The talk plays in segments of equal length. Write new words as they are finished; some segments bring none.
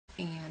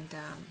and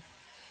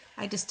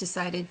I just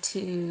decided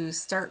to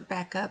start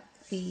back up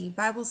the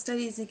Bible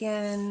studies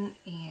again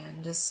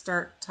and just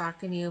start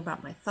talking to you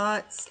about my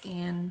thoughts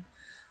and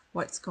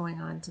what's going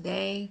on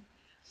today.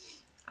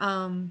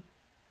 How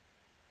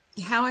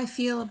I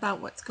feel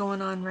about what's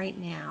going on right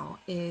now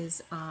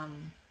is, hold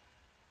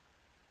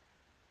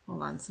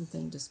on,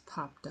 something just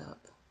popped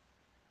up.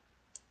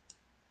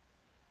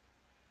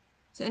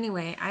 So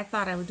anyway, I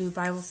thought I would do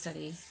Bible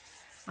study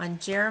on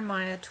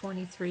Jeremiah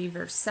 23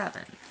 verse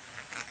 7.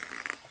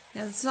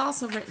 Now this is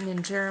also written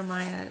in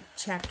Jeremiah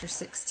chapter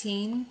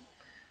 16.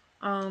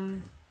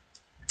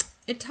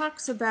 It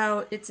talks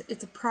about, it's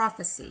a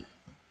prophecy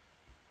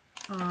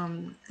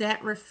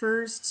that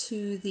refers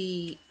to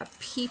a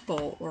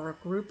people or a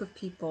group of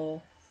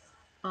people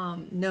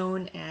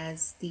known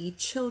as the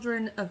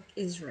children of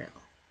Israel.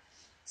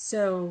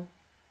 So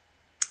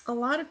a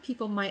lot of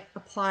people might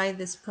apply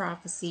this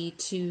prophecy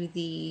to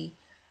the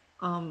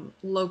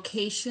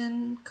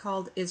location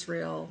called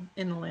Israel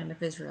in the land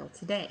of Israel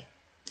today.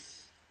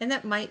 And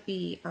that might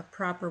be a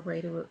proper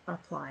way to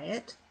apply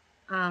it.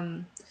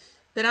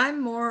 But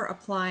I'm more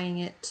applying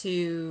it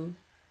to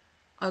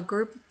a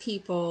group of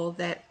people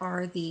that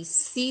are the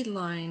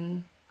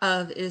seedline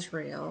of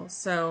Israel.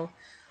 So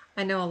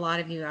I know a lot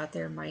of you out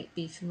there might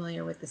be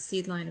familiar with the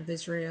seedline of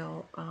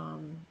Israel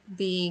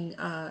being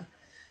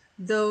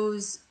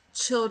those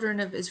children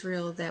of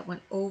Israel that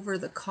went over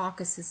the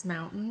Caucasus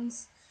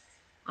Mountains,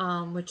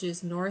 which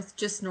is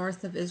just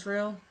north of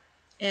Israel,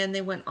 and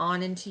they went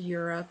on into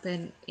Europe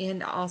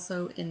and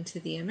also into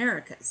the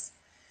Americas.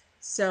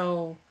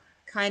 So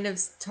kind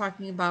of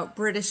talking about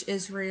British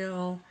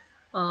Israel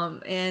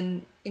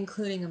and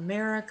including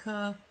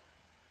America.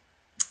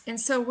 And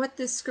so what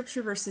this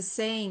scripture verse is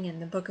saying in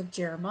the book of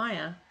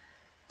Jeremiah,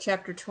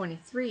 chapter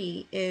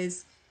 23,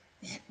 is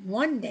that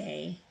one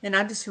day, and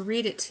I'll just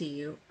read it to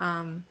you,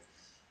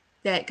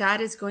 that God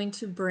is going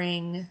to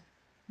bring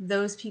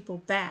those people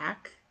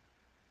back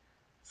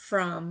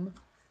from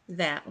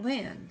that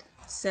land.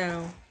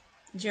 So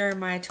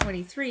Jeremiah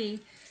 23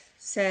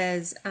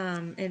 says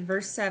in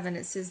verse 7,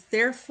 it says,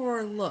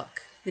 "Therefore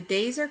look, the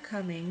days are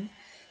coming,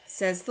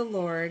 says the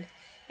Lord,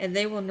 and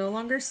they will no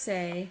longer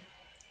say,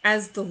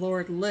 as the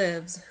Lord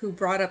lives, who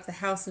brought up the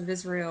house of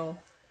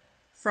Israel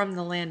from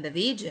the land of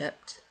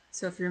Egypt."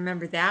 So if you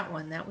remember that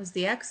one, that was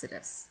the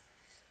Exodus.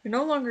 They're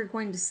no longer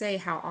going to say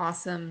how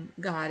awesome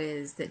God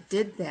is that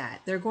did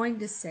that. They're going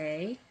to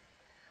say,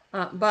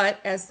 but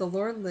as the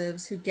Lord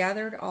lives, who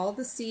gathered all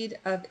the seed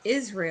of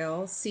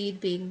Israel, seed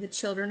being the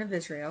children of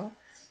Israel,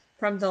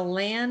 from the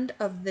land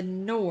of the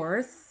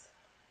north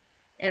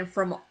and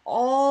from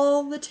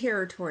all the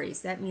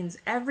territories, that means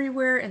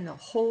everywhere in the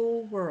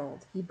whole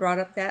world, he brought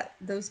up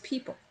those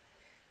people,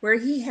 where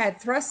he had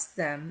thrust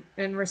them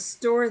and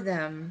restored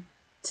them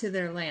to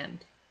their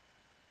land.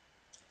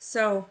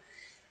 So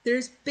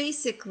there's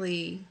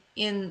basically,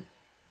 in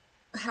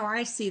how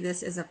I see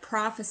this, as a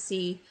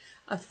prophecy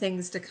of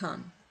things to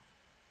come,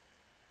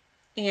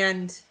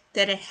 and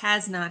that it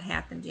has not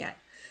happened yet.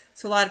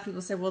 So a lot of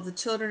people say, well, the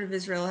children of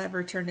Israel have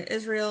returned to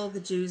Israel,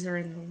 the Jews are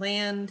in the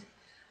land.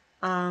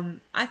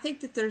 I think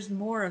that there's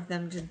more of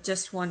them than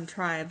just one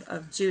tribe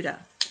of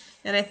Judah.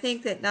 And I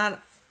think that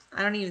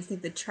I don't even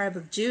think the tribe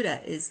of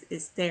Judah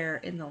is there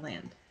in the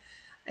land.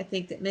 I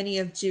think that many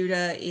of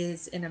Judah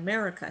is in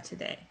America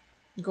today,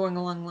 going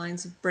along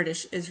lines of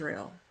British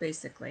Israel,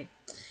 basically.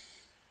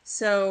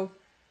 So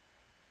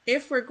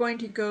if we're going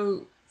to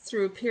go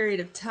through a period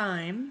of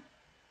time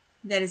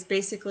that is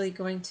basically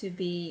going to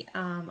be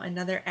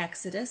another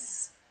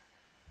Exodus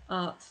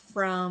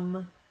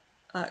from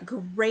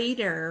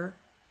greater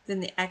than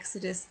the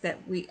Exodus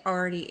that we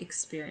already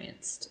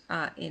experienced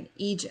in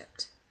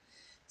Egypt.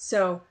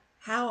 So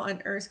how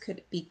on earth could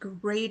it be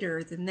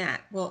greater than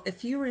that? Well,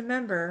 if you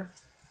remember,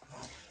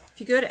 if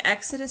you go to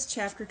Exodus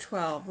chapter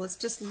 12, let's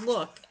just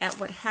look at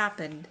what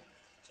happened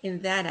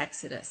in that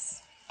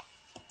Exodus.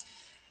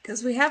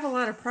 Because we have a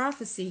lot of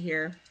prophecy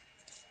here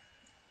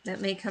that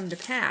may come to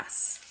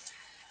pass.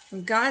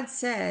 When God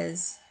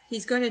says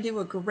he's going to do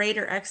a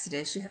greater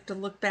Exodus, you have to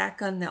look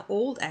back on the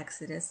old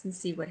Exodus and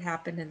see what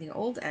happened in the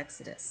old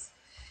Exodus.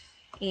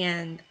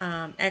 And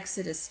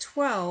Exodus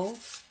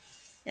 12,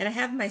 and I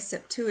have my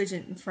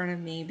Septuagint in front of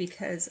me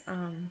because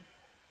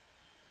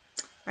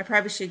I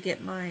probably should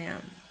get my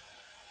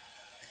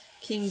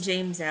King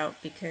James out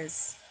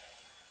because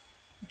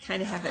I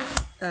kind of have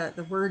it,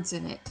 the words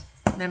in it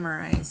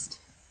memorized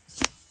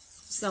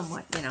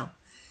somewhat,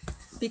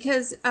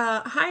 because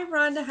hi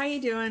Rhonda, how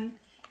you doing?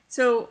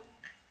 So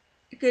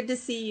good to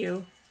see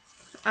you.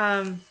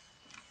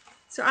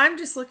 So I'm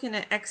just looking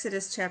at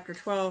Exodus chapter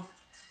 12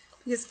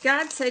 because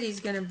God said he's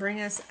going to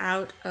bring us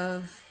out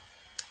of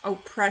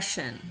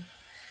oppression.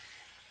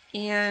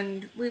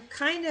 And we've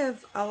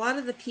a lot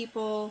of the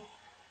people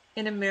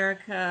in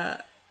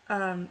America,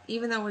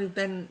 even though we've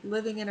been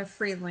living in a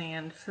free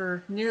land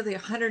for nearly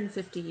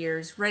 150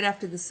 years, right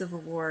after the Civil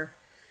War,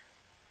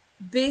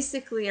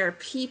 basically our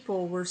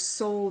people were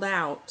sold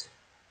out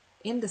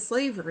into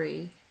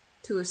slavery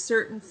to a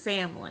certain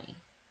family.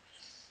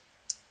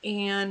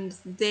 And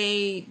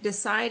they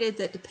decided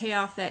that to pay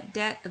off that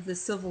debt of the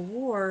Civil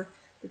War,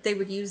 that they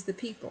would use the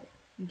people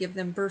and give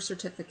them birth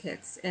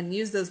certificates and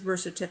use those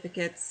birth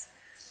certificates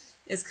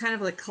as kind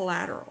of like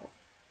collateral.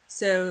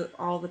 So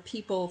all the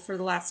people for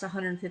the last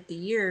 150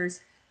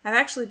 years have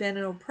actually been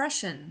in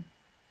oppression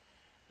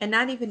and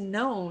not even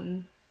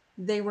known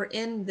they were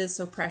in this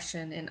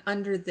oppression and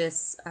under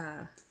this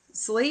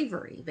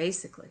slavery,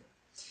 basically,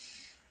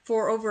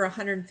 for over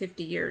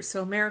 150 years.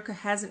 So America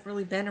hasn't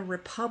really been a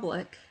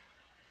republic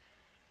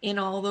in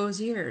all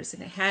those years,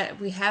 and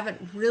we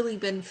haven't really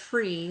been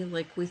free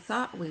like we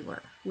thought we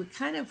were. We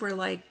kind of were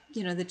like,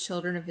 the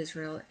children of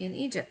Israel in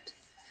Egypt.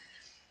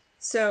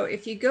 So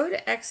if you go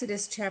to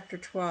Exodus chapter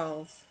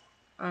 12,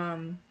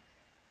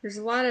 there's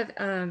a lot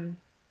of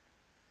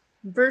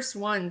verse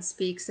 1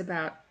 speaks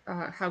about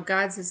how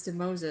God says to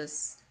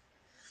Moses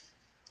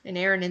and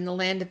Aaron in the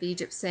land of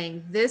Egypt,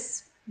 saying,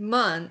 this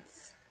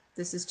month,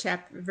 this is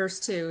verse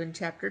 2 in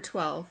chapter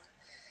 12,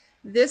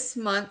 this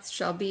month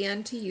shall be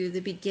unto you the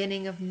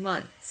beginning of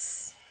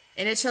months,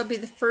 and it shall be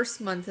the first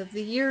month of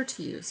the year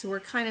to you. So we're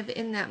kind of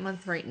in that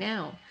month right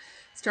now,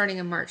 starting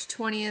on March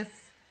 20th.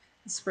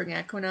 The spring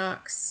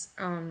equinox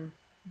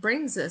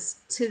brings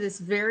us to this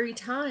very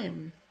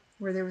time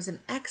where there was an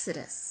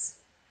exodus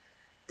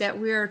that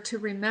we are to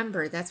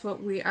remember. That's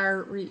what we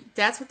are.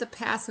 That's what the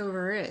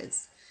Passover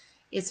is.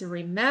 It's a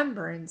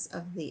remembrance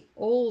of the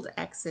old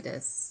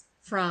exodus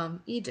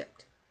from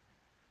Egypt.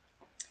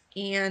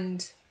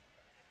 And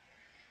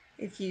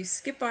if you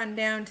skip on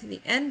down to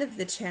the end of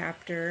the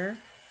chapter,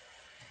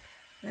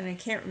 and I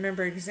can't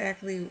remember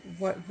exactly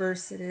what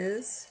verse it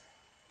is.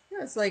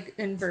 It's like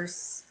in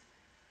verse,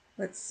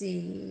 let's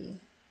see,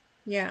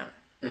 yeah,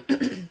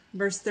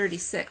 verse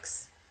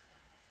 36.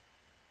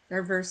 Or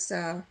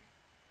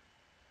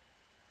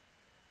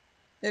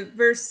in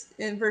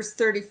verse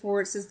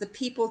 34, it says, the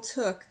people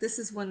took, this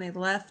is when they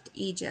left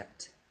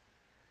Egypt.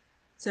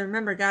 So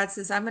remember, God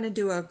says, I'm going to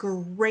do a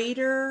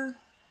greater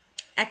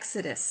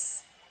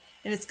exodus,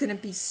 and it's going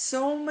to be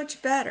so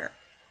much better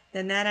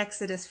than that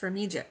exodus from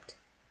Egypt.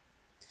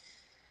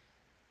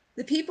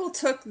 The people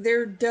took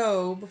their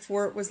dough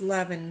before it was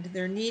leavened,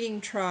 their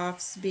kneading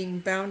troughs being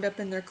bound up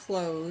in their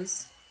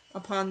clothes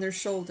upon their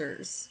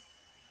shoulders.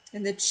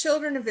 And the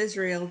children of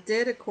Israel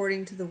did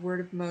according to the word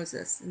of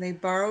Moses, and they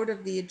borrowed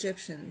of the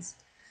Egyptians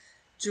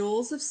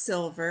jewels of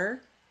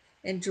silver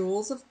and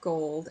jewels of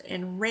gold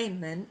and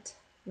raiment,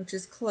 which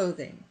is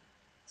clothing.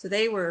 So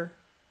they were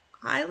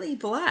highly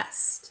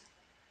blessed.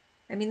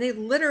 I mean, they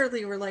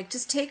literally were like,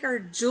 just take our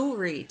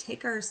jewelry,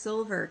 take our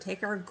silver,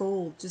 take our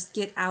gold, just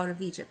get out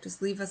of Egypt.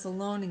 Just leave us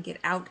alone and get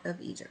out of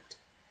Egypt.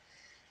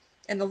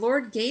 And the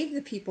Lord gave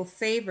the people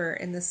favor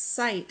in the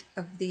sight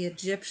of the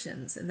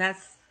Egyptians. And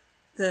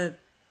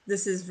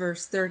this is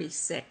verse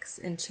 36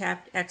 in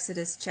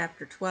Exodus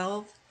chapter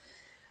 12.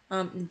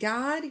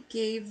 God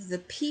gave the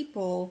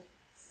people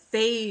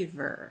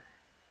favor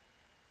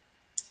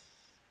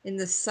in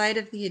the sight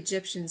of the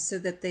Egyptians, so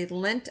that they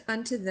lent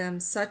unto them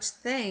such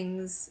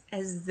things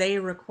as they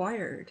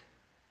required.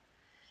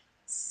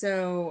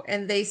 So,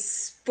 and they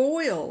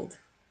spoiled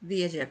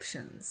the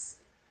Egyptians.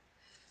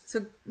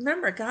 So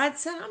remember, God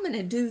said, I'm going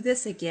to do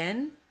this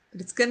again,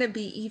 but it's going to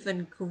be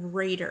even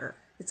greater.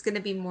 It's going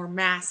to be more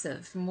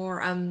massive, more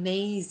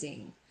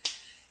amazing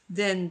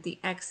than the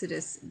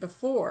Exodus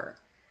before.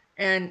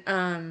 And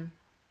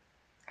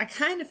I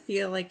kind of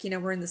feel like,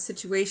 we're in the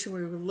situation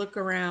where we look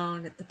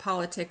around at the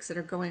politics that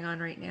are going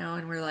on right now,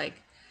 and we're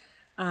like,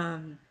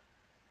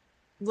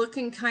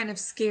 looking kind of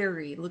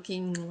scary,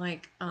 looking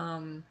like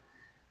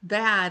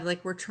bad,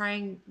 like we're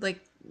trying,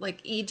 like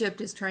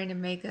Egypt is trying to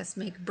make us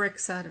make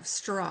bricks out of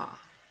straw.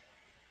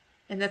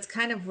 And that's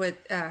kind of what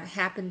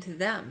happened to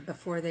them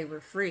before they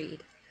were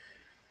freed.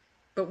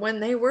 But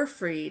when they were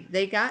freed,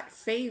 they got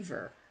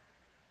favor.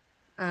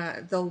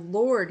 The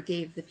Lord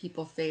gave the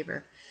people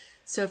favor.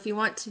 So if you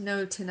want to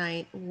know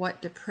tonight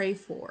what to pray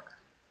for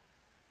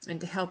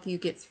and to help you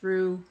get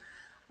through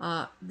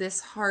this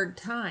hard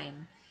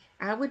time,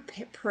 I would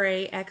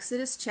pray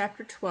Exodus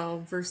chapter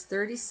 12, verse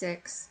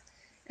 36.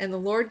 And the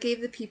Lord gave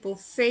the people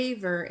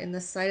favor in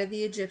the sight of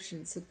the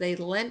Egyptians, so they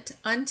lent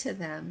unto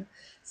them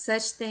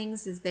such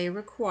things as they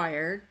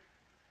required,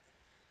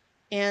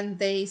 and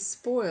they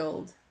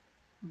spoiled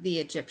the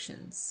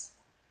Egyptians.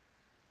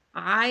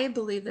 I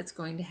believe that's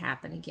going to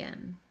happen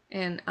again.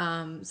 And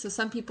so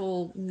some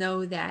people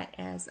know that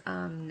as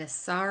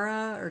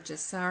Nasara or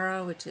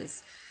Jasara, which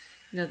is,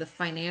 the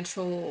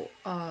financial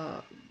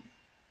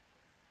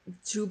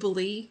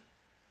jubilee,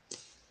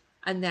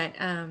 and that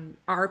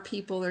our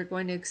people are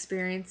going to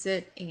experience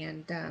it,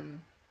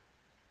 and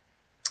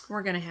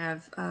we're going to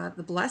have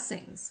the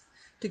blessings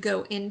to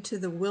go into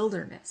the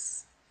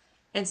wilderness.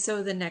 And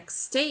so the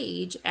next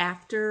stage,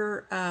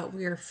 after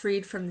we are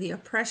freed from the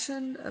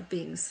oppression of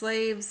being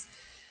slaves,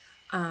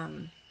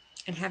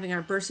 and having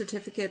our birth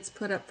certificates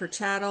put up for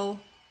chattel,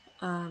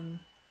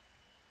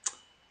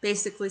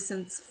 basically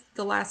since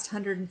the last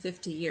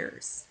 150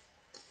 years,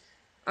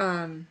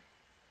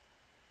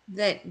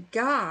 that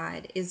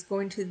God is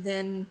going to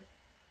then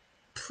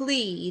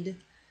plead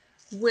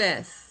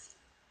with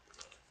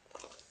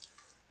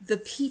the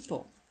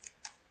people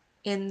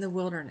in the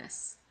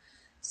wilderness.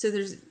 So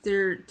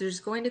there's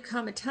going to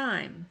come a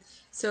time.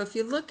 So if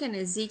you look in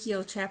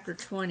Ezekiel chapter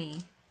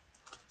 20,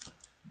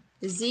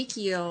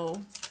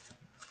 Ezekiel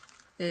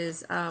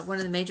is one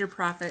of the major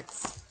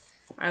prophets.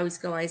 I always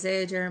go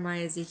Isaiah,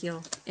 Jeremiah,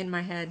 Ezekiel in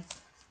my head.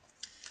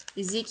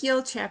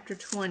 Ezekiel chapter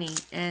 20,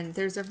 and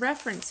there's a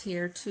reference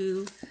here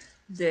to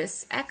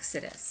this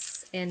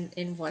Exodus.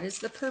 And what is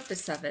the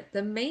purpose of it?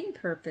 The main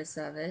purpose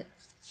of it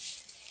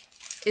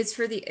is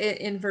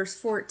in verse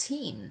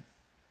 14.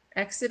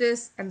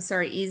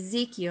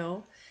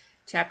 Ezekiel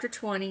chapter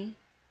 20,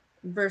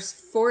 verse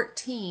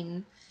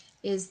 14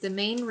 is the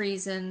main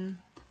reason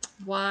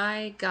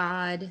why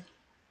God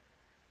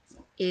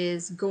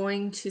is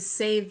going to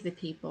save the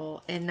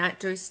people and not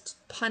just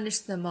punish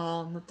them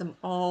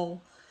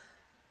all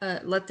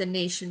and let the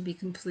nation be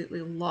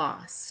completely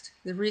lost.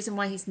 The reason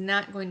why he's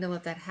not going to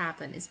let that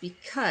happen is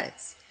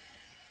because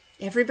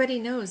everybody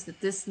knows that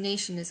this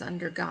nation is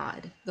under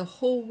God. The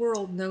whole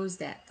world knows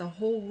that. The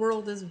whole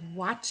world is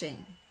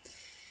watching.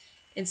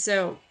 And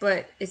so,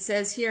 but it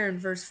says here in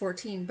verse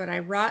 14, but I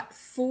wrought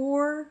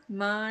for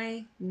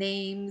my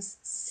name's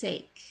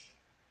sake,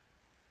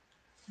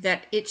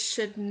 that it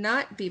should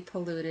not be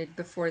polluted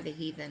before the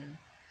heathen,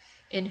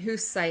 in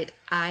whose sight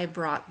I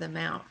brought them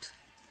out.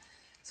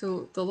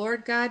 So the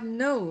Lord God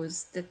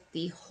knows that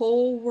the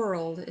whole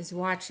world is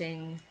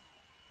watching.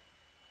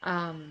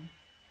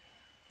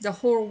 The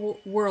whole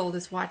world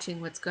is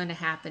watching what's going to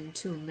happen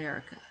to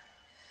America.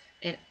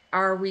 And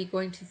are we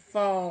going to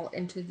fall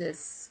into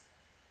this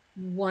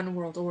one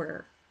world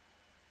order?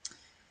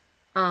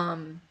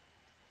 And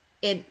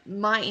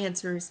my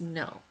answer is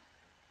no.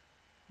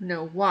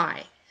 No,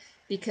 why?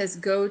 Because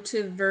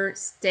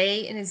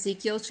stay in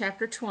Ezekiel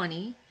chapter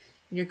 20,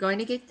 and you're going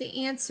to get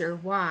the answer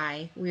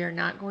why we are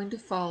not going to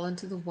fall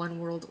into the one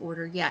world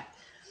order yet.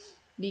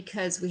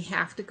 Because we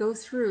have to go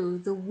through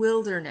the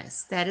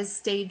wilderness. That is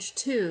stage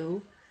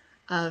 2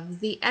 of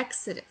the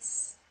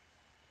Exodus.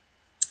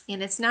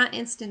 And it's not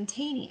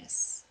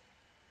instantaneous.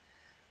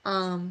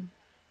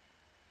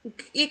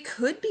 It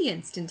could be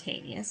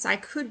instantaneous. I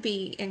could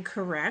be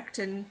incorrect,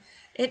 and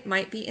it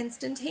might be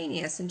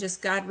instantaneous, and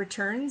just God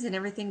returns and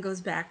everything goes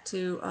back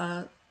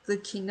to the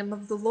kingdom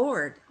of the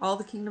Lord, all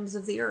the kingdoms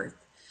of the earth.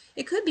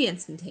 It could be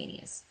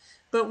instantaneous.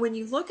 But when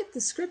you look at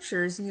the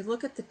scriptures and you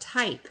look at the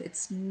type,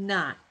 it's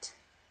not.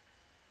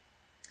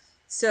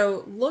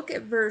 So look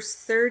at verse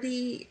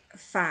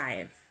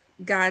 35.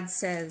 God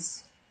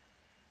says,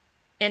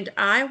 and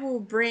I will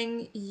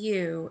bring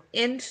you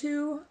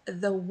into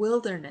the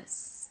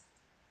wilderness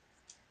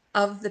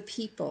of the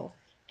people,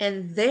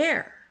 and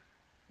there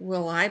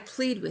will I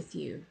plead with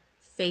you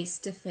face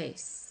to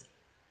face.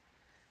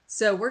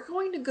 So we're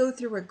going to go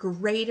through a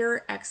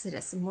greater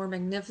exodus, a more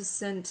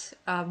magnificent,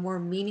 more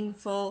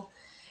meaningful.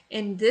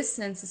 In this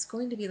sense, it's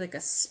going to be like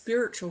a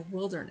spiritual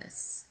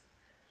wilderness.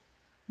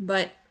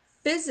 But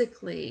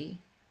physically,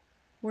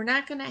 we're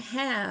not going to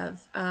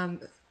have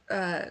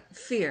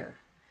fear.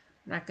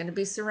 We're not going to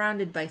be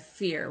surrounded by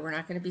fear. We're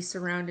not going to be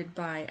surrounded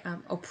by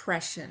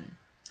oppression.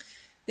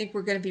 I think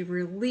we're going to be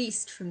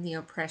released from the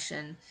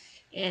oppression,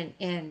 and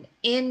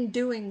in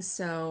doing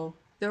so,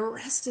 the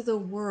rest of the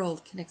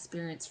world can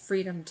experience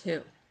freedom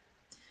too.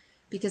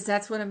 Because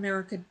that's what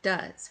America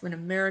does. When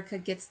America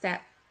gets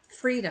that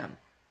freedom,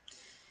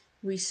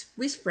 we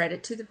spread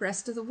it to the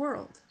rest of the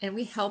world, and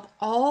we help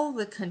all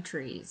the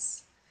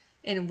countries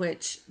in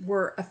which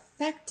were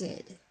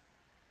affected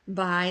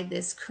by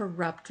this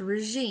corrupt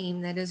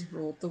regime that has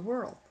ruled the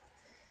world.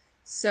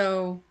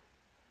 So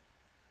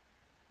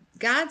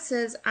God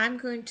says, I'm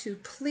going to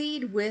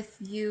plead with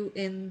you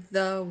in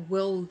the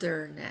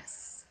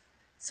wilderness.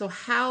 So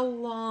how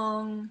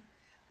long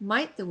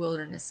might the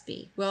wilderness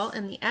be? Well,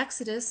 in the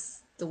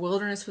Exodus, the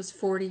wilderness was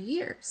 40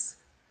 years.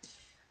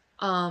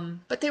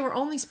 But they were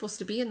only supposed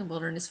to be in the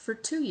wilderness for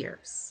 2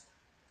 years.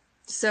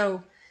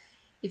 So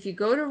if you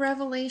go to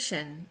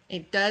Revelation,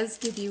 it does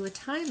give you a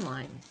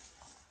timeline.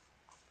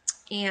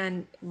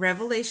 And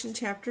Revelation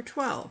chapter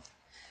 12.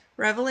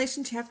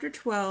 Revelation chapter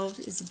 12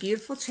 is a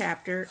beautiful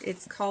chapter.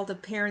 It's called a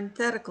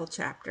parenthetical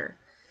chapter,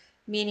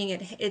 meaning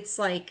it's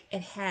like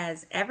it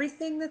has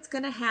everything that's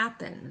going to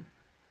happen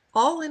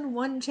all in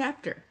one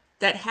chapter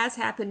that has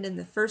happened in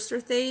the first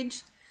earth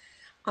age,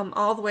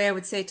 all the way, I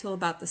would say, till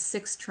about the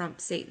 6th trump,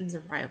 Satan's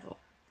arrival.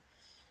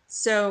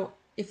 So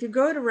if you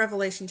go to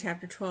Revelation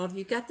chapter 12,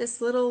 you got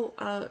this little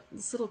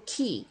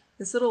key,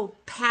 this little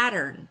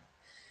pattern.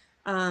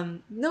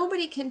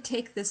 Nobody can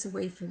take this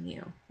away from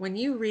you. When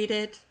you read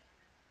it,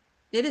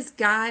 it is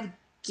God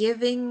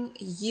giving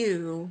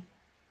you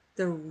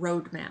the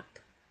roadmap.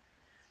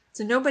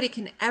 So nobody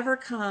can ever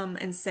come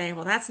and say,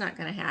 well, that's not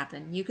going to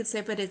happen. You could say,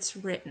 but it's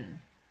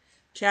written.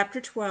 Chapter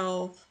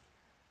 12,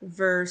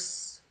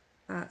 verse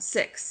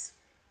 6.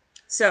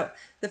 So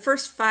the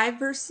first 5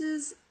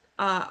 verses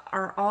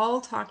are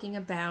all talking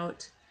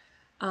about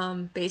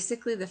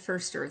basically the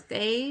first earth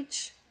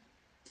age,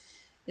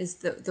 is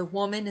the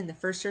woman in the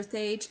first earth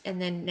age. And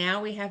then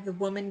now we have the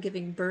woman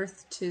giving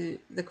birth to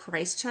the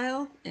Christ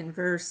child in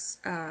verse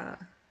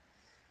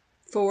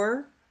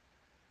 4.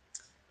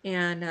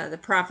 And the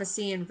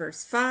prophecy in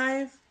verse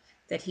 5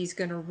 that he's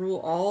going to rule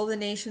all the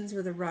nations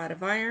with a rod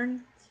of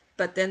iron.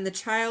 But then the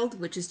child,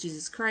 which is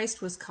Jesus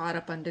Christ, was caught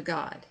up unto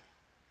God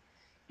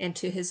and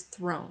to his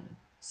throne.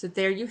 So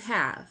there you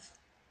have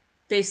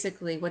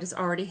basically what has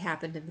already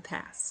happened in the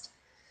past.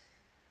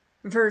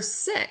 Verse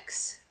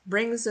 6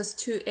 brings us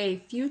to a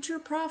future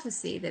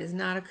prophecy that has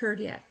not occurred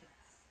yet.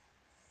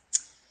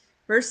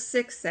 Verse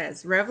 6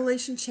 says,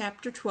 Revelation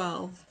chapter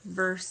 12,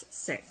 verse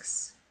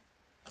 6.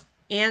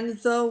 And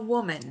the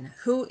woman,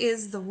 who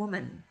is the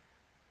woman?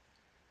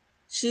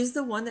 She's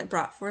the one that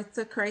brought forth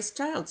the Christ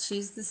child.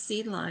 She's the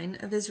seed line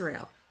of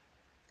Israel.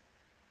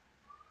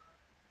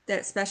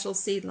 That special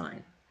seed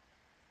line.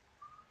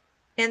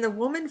 And the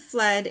woman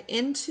fled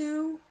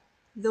into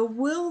the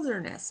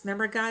wilderness.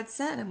 Remember, God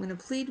said, I'm going to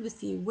plead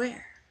with you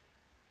where?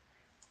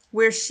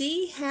 Where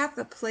she hath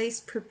a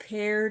place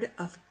prepared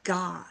of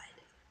God.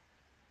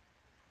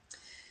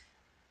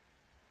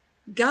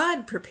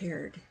 God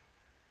prepared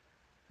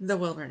the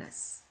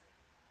wilderness.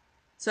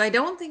 So I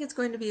don't think it's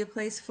going to be a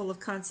place full of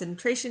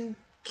concentration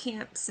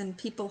camps and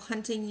people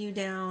hunting you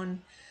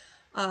down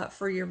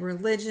for your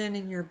religion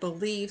and your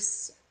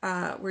beliefs,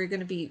 where you're going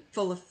to be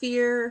full of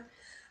fear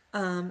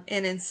and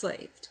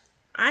enslaved.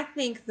 I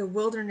think the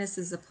wilderness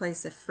is a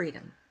place of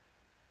freedom.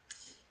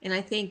 And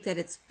I think that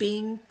it's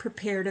being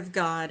prepared of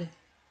God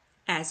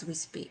as we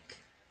speak.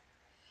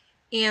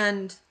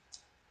 And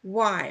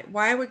why?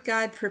 Why would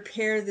God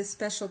prepare this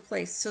special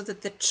place? So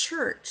that the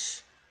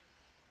church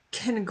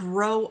can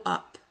grow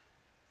up.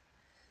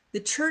 The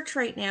church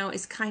right now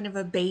is kind of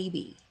a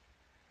baby.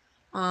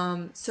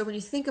 So when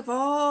you think of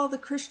all the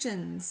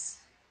Christians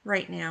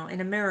right now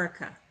in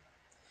America,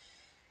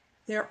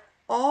 they're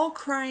all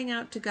crying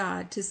out to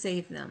God to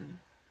save them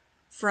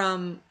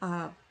from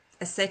a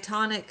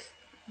satanic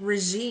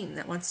regime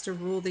that wants to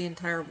rule the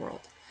entire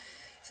world.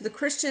 So the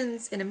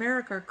Christians in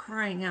America are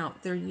crying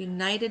out. They're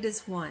united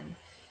as one.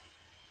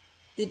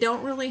 They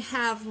don't really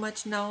have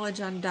much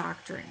knowledge on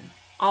doctrine.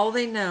 All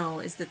they know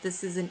is that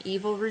this is an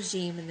evil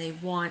regime and they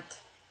want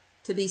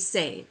to be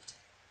saved.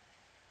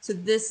 So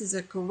this is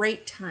a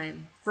great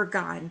time for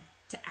God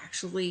to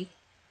actually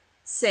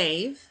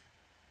save,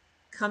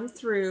 come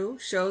through,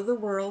 show the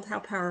world how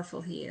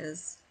powerful he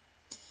is.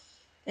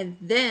 And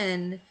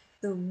then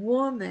the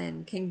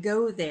woman can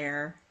go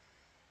there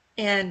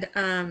and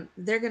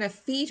they're going to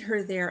feed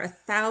her there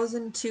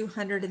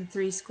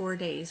 1,203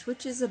 days,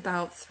 which is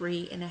about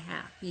 3.5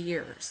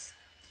 years.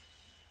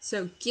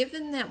 So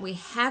given that we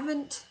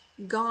haven't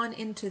gone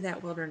into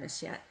that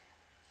wilderness yet,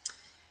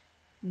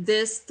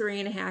 this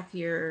 3.5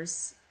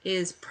 years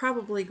is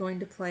probably going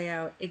to play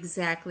out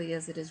exactly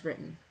as it is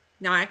written.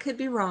 Now, I could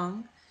be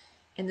wrong,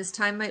 and this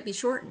time might be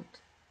shortened.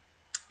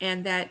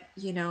 And that,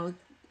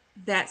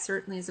 that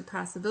certainly is a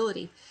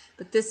possibility.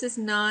 But this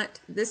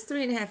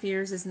 3.5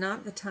 years is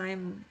not the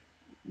time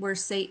where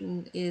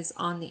Satan is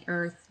on the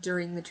earth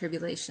during the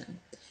tribulation.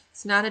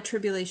 It's not a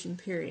tribulation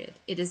period.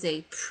 It is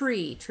a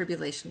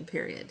pre-tribulation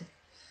period,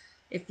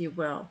 if you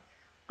will,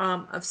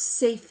 of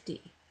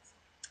safety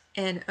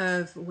and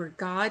of where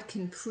God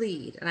can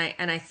plead.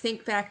 And I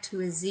think back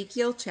to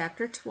Ezekiel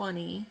chapter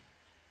 20,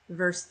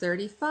 verse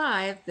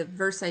 35, the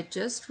verse I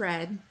just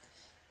read,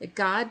 that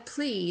God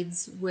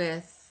pleads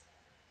with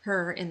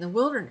her in the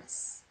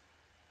wilderness.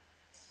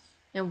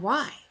 And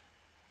why?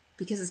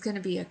 Because it's going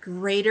to be a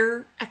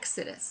greater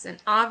exodus. And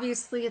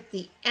obviously at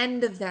the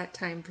end of that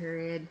time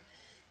period,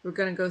 we're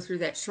going to go through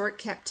that short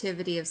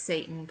captivity of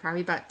Satan,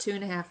 probably about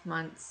 2.5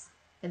 months,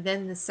 and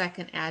then the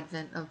second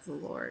advent of the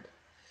Lord.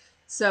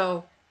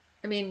 So,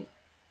 even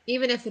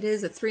if it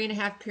is a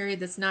 3.5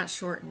 period that's not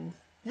shortened,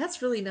 that's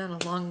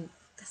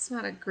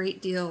not a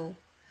great deal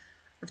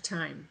of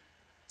time.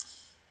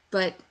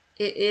 But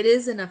it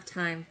is enough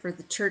time for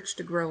the church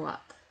to grow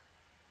up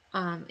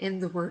in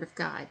the Word of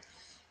God.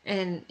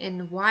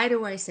 And why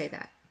do I say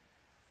that?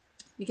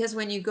 Because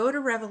when you go to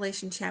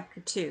Revelation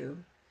chapter 2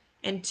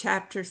 and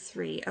chapter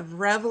 3 of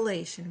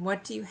Revelation,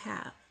 what do you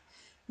have?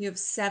 You have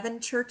 7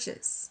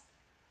 churches.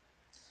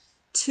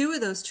 2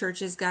 of those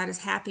churches God is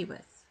happy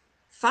with.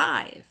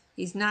 5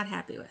 he's not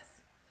happy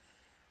with.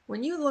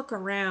 When you look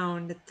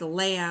around at the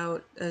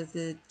layout of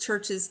the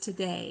churches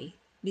today,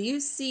 do you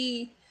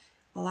see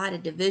a lot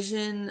of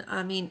division?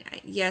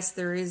 Yes,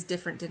 there is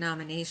different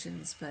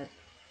denominations, but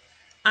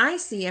I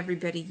see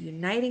everybody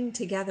uniting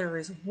together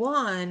as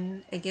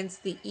one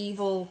against the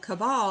evil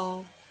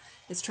cabal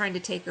that's trying to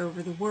take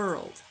over the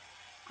world.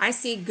 I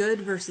see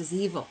good versus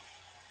evil.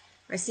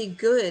 I see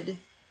good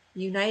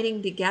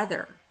uniting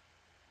together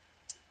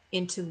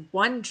into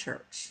one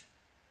church.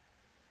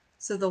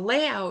 So the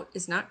layout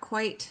is not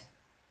quite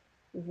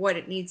what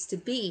it needs to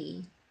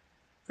be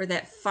for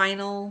that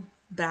final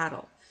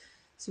battle.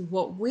 So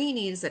what we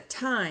need is a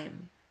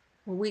time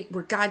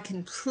where God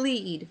can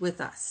plead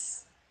with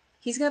us.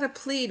 He's got to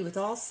plead with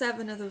all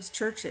 7 of those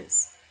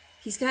churches.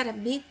 He's got to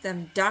meet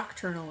them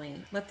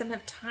doctrinally, let them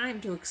have time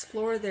to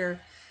explore their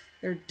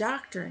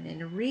doctrine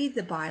and read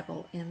the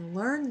Bible and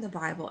learn the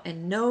Bible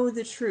and know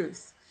the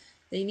truth.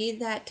 They need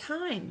that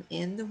time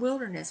in the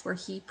wilderness where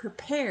he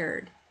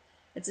prepared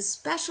It's a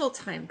special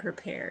time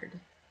prepared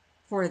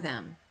for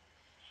them.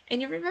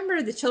 And you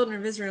remember the children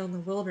of Israel in the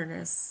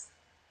wilderness,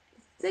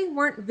 they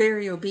weren't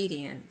very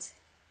obedient.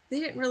 They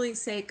didn't really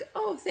say,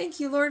 oh, thank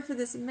you, Lord, for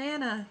this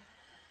manna.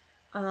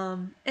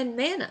 And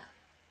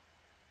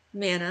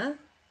manna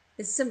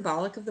is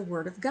symbolic of the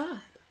Word of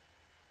God.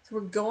 So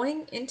we're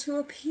going into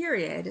a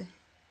period,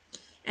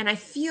 and I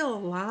feel a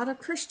lot of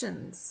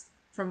Christians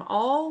from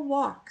all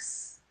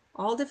walks,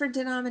 all different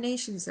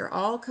denominations, they're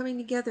all coming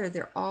together,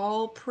 they're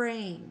all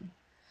praying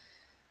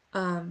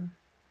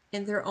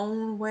in their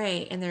own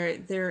way, and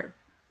they're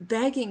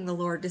begging the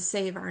Lord to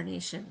save our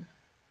nation.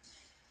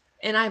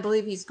 And I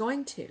believe he's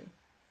going to,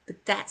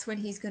 but that's when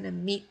he's going to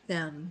meet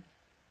them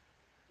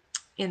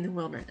in the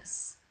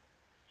wilderness.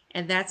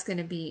 And that's going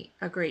to be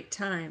a great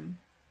time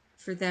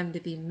for them to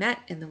be met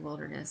in the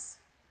wilderness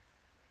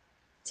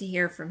to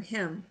hear from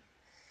him.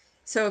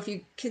 So if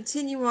you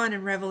continue on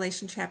in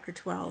Revelation chapter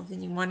 12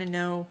 and you want to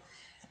know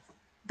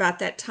about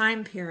that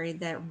time period,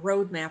 that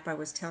roadmap I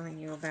was telling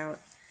you about,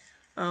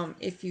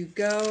 if you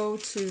go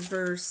to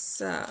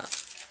verse,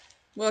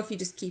 if you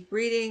just keep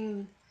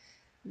reading,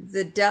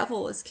 the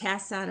devil is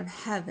cast out of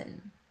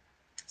heaven.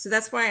 So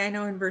that's why I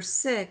know in verse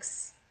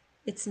 6,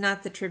 it's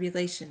not the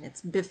tribulation,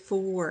 it's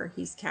before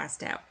he's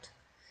cast out.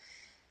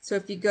 So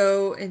if you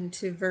go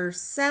into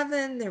verse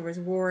 7, there was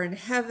war in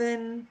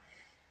heaven,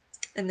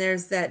 and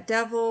there's that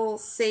devil,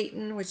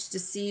 Satan, which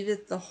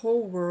deceiveth the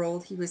whole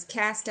world. He was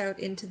cast out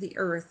into the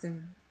earth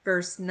in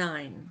verse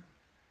 9.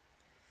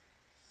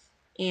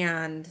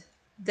 And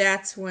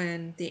that's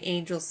when the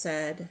angel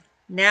said,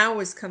 now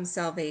is come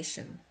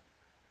salvation.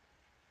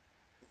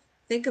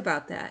 Think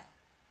about that.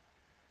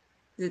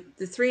 The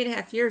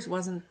 3.5 years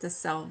wasn't the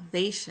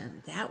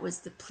salvation. That was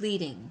the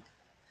pleading.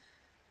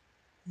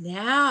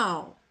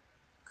 Now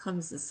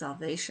comes the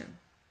salvation.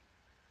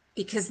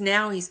 Because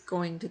now he's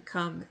going to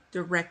come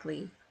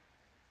directly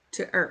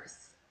to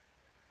earth.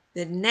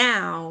 The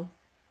now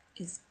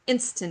is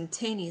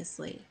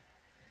instantaneously.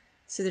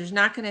 So there's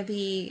not going to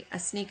be a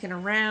sneaking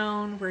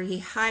around where he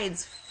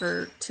hides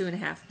for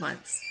 2.5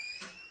 months.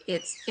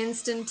 It's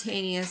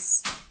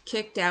instantaneous,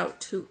 kicked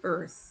out to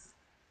earth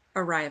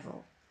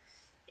arrival.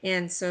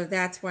 And so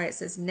that's why it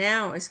says,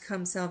 now is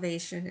come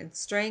salvation and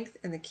strength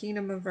and the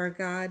kingdom of our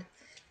God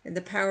and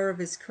the power of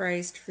his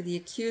Christ, for the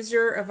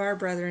accuser of our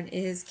brethren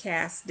is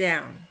cast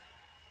down,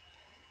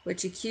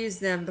 which accused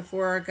them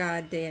before our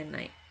God day and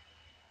night.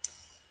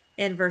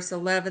 And verse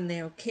 11,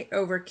 they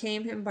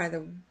overcame him by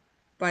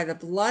the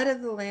blood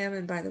of the Lamb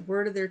and by the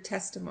word of their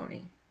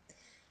testimony,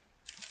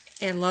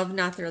 and loved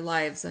not their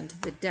lives unto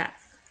the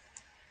death.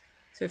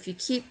 So if you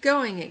keep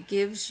going, it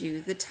gives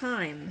you the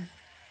time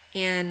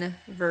in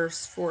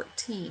verse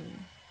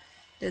 14.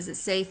 Does it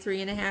say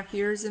 3.5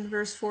 years in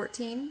verse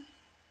 14?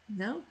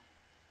 No.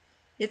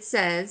 It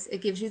says,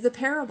 it gives you the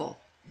parable.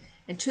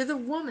 And to the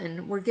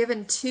woman were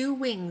given 2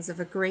 wings of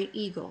a great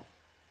eagle,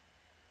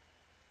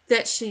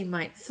 that she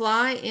might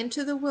fly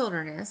into the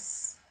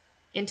wilderness,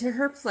 into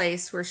her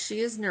place where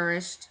she is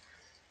nourished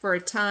for a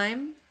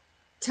time,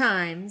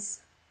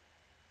 times,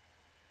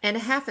 and a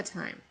half a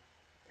time,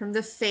 from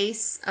the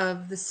face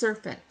of the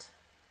serpent.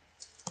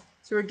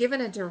 So we're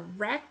given a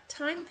direct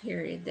time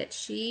period that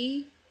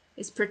she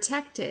is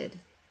protected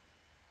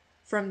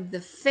from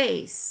the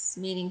face,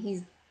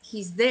 meaning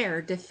he's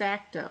there de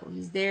facto.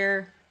 He's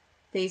there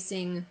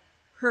facing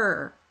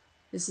her.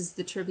 This is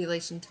the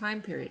tribulation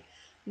time period.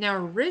 Now,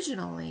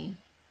 originally,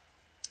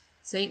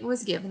 Satan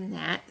was given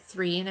that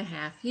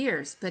 3.5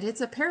 years, but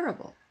it's a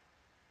parable.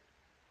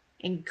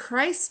 And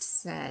Christ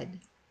said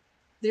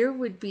there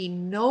would be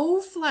no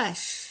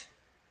flesh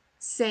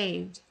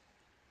saved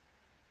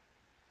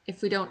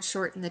if we don't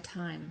shorten the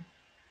time.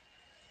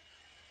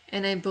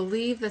 And I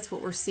believe that's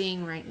what we're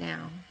seeing right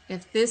now.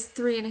 If this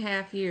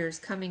 3.5 years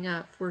coming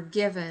up were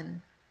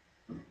given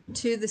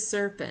to the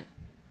serpent,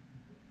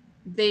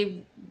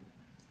 they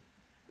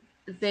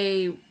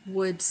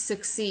would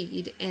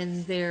succeed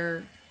in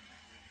their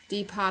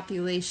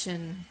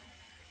depopulation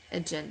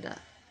agenda.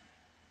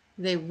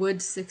 They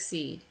would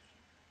succeed,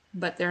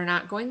 but they're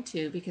not going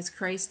to, because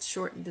Christ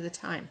shortened the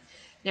time.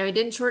 Now, he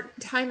didn't shorten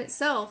time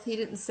itself. He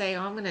didn't say,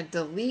 oh, I'm going to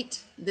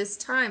delete this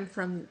time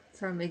from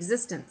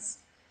existence.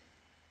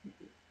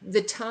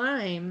 The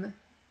time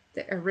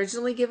that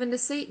originally given to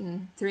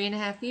Satan,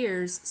 3.5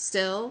 years,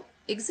 still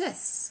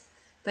exists.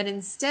 But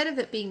instead of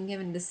it being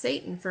given to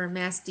Satan for a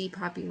mass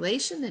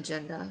depopulation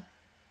agenda,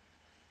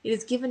 it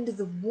is given to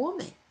the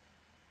woman.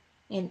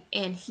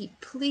 And he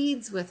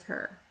pleads with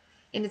her.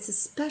 And it's a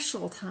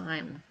special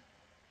time.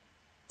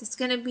 It's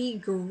going to be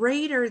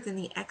greater than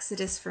the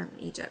Exodus from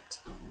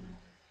Egypt.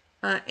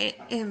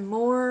 And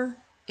more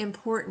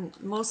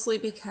important, mostly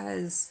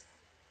because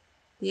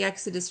the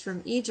Exodus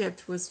from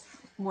Egypt was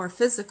more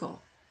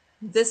physical.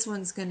 This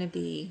one's going to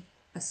be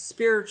a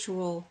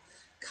spiritual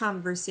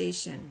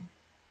conversation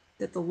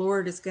that the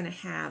Lord is going to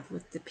have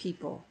with the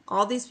people.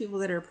 All these people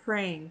that are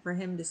praying for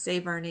him to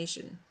save our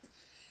nation.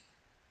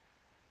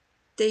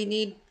 They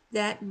need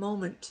that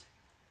moment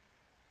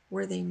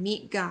where they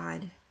meet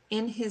God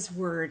in his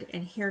word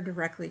and hear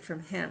directly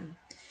from him.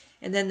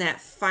 And then that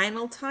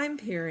final time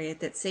period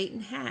that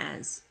Satan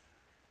has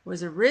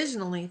was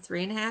originally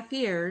 3.5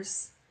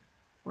 years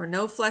where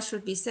no flesh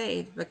would be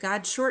saved, but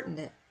God shortened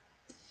it.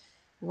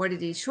 What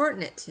did he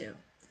shorten it to?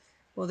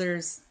 Well,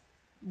 there's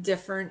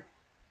different,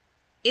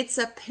 it's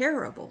a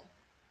parable.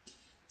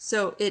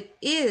 So it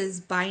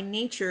is by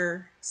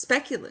nature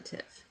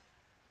speculative,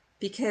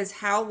 because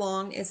how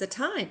long is a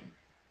time?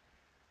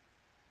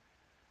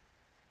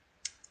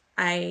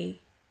 I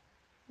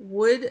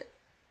would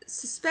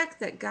suspect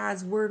that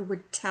God's word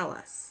would tell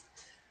us.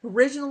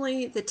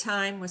 Originally, the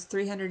time was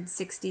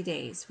 360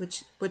 days,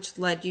 which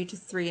led you to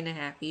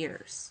 3.5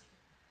 years.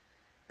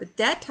 But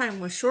that time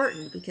was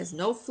shortened because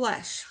no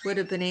flesh would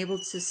have been able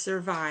to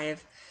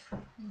survive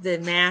the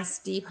mass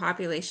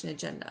depopulation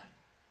agenda.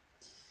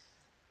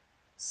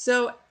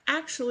 So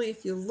actually,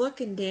 if you look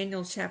in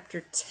Daniel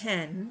chapter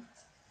 10,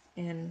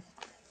 and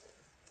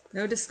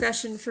no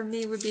discussion from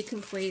me would be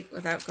complete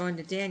without going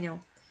to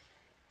Daniel.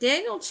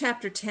 Daniel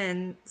chapter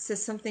 10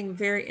 says something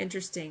very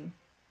interesting.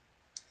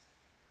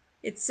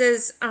 It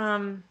says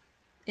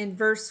in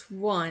verse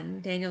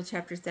 1, Daniel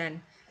chapter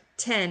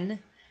 10,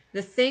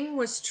 the thing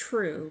was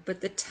true,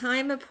 but the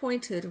time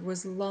appointed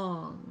was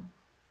long.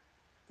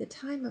 The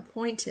time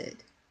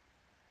appointed.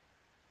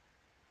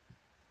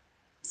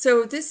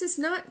 So this is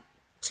not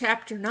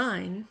chapter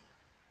 9.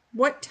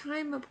 What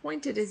time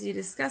appointed is he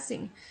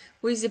discussing?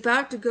 Well, he's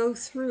about to go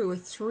through a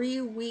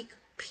 3-week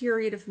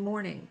period of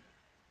mourning.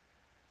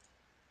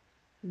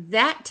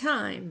 That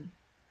time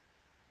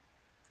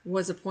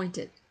was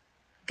appointed.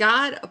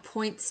 God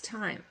appoints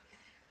time.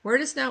 We're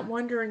just not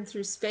wandering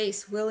through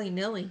space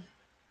willy-nilly,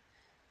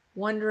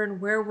 wondering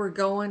where we're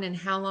going and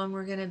how long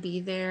we're going to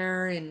be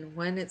there and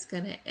when it's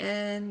going to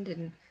end.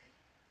 And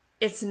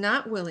it's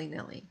not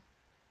willy-nilly.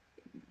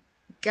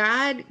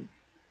 God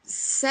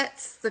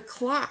sets the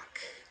clock.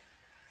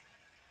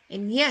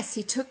 And yes,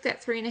 he took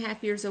that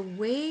 3.5 years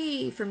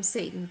away from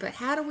Satan, but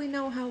how do we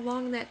know how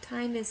long that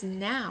time is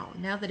now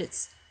that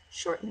it's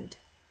shortened?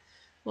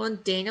 Well, in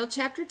Daniel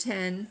chapter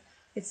 10,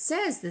 it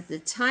says that the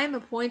time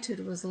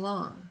appointed was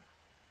long.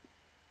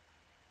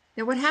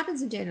 Now, what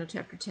happens in Daniel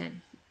chapter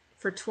 10?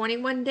 For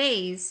 21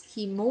 days,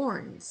 he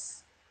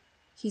mourns.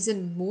 He's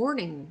in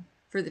mourning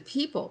for the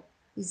people.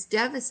 He's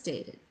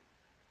devastated.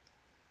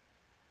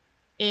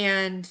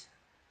 And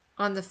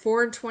on the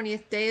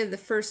 24th day of the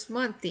first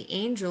month, the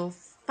angel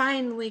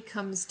finally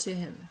comes to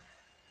him.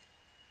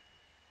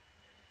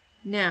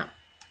 Now,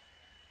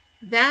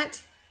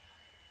 that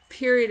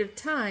period of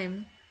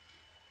time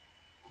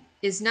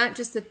is not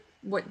just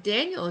what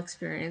Daniel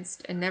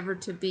experienced and never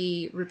to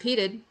be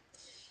repeated,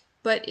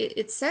 but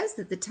it says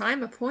that the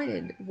time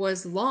appointed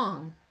was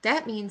long.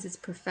 That means it's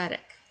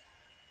prophetic.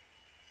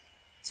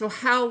 So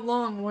how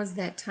long was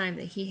that time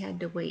that he had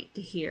to wait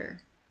to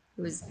hear?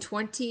 It was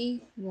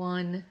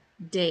 21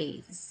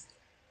 days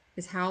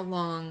is how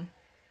long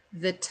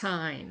the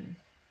time.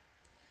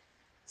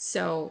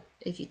 So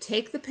if you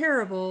take the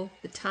parable,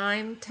 the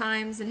time,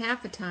 times, and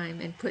half a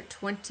time, and put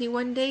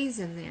 21 days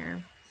in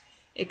there,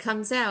 it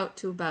comes out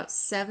to about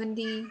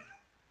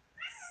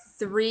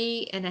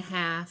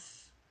 73.5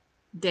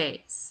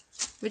 days,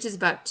 which is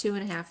about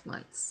 2.5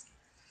 months.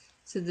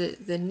 So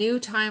the new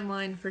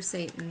timeline for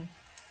Satan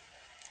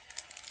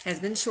has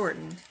been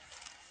shortened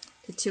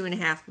to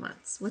 2.5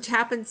 months, which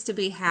happens to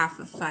be half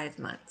of 5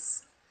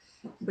 months,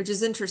 which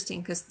is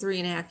interesting because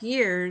 3.5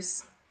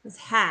 years is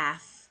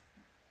half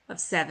of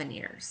 7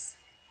 years.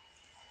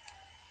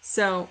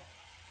 So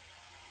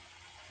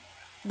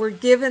we're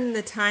given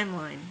the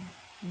timeline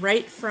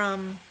right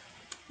from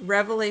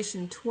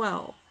Revelation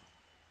 12.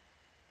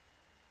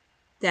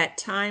 That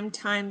time,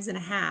 times and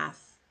a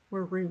half,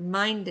 we're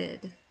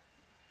reminded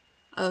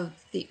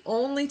of the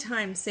only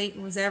time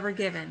Satan was ever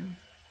given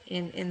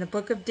in the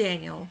book of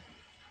Daniel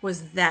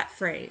was that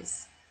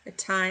phrase, a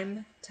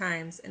time,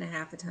 times, and a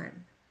half a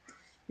time.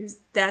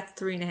 That's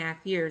 3.5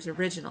 years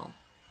original,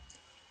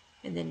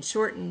 and then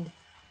shortened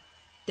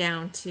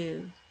down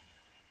to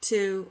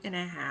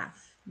 2.5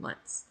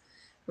 months,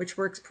 which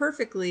works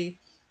perfectly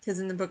because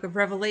in the book of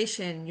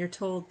Revelation, you're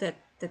told that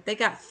they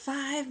got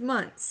 5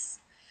 months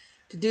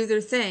to do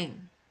their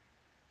thing,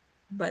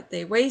 but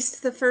they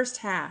waste the first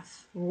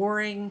half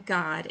warring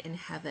God in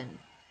heaven,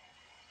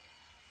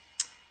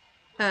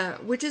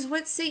 which is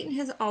what Satan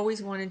has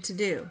always wanted to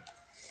do.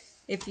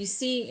 If you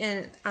see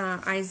in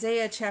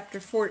Isaiah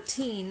chapter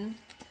 14,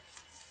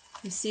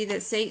 you see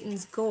that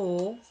Satan's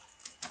goal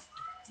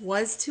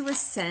was to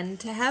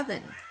ascend to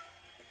heaven.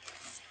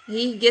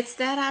 He gets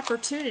that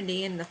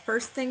opportunity, and the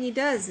first thing he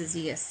does is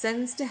he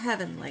ascends to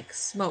heaven like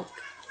smoke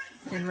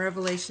in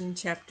Revelation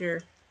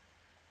chapter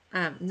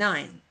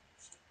 9.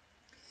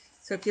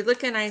 So if you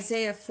look in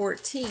Isaiah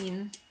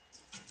 14,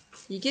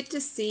 you get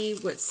to see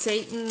what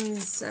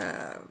Satan's,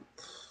 I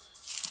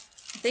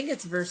think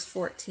it's verse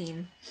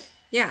 14.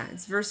 Yeah,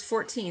 it's verse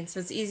 14, so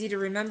it's easy to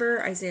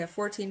remember, Isaiah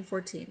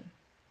 14:14.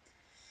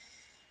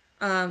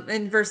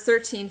 In verse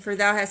 13, for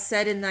thou hast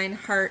said in thine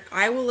heart,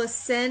 I will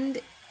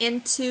ascend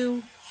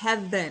into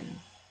heaven.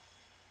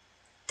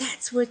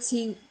 That's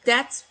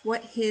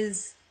what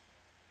his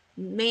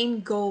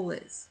main goal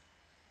is.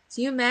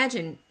 So you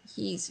imagine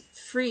he's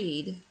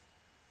freed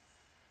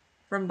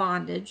from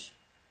bondage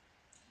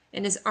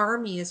and his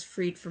army is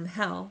freed from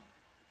hell.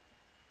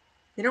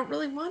 They don't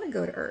really want to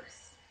go to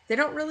earth. They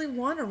don't really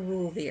want to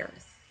rule the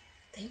earth.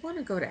 They want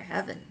to go to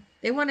heaven.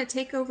 They want to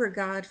take over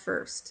God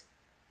first,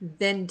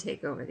 then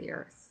take over the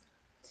earth.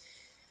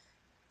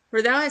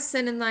 For thou hast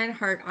said in thine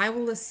heart, I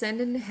will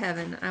ascend into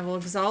heaven. I will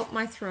exalt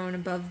my throne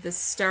above the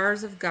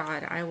stars of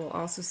God. I will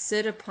also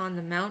sit upon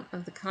the mount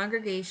of the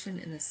congregation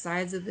in the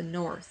sides of the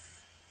north.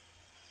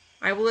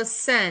 I will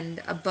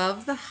ascend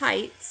above the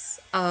heights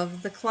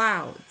of the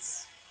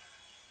clouds.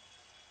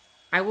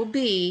 I will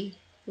be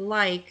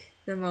like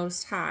the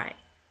Most High.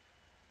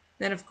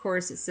 Then, of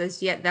course, it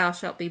says, yet thou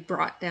shalt be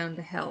brought down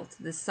to hell,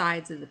 to the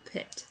sides of the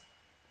pit.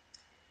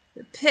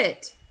 The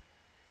pit,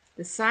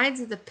 the sides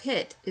of the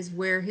pit is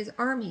where his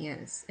army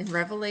is. In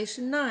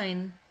Revelation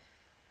 9,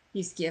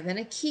 he's given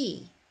a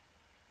key.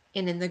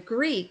 And in the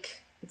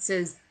Greek, it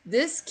says,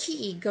 this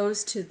key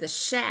goes to the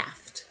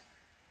shaft,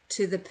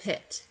 to the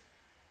pit.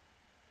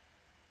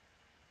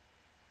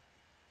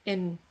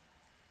 And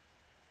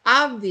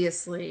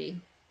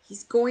obviously,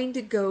 he's going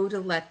to go to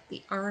let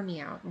the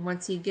army out. And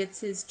once he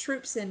gets his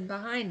troops in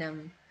behind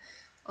him,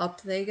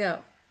 up they go.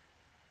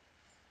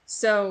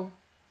 So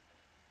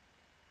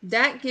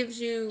that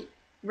gives you,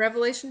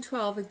 Revelation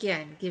 12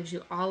 again gives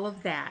you all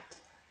of that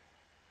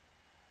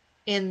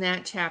in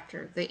that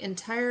chapter. The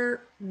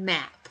entire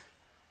map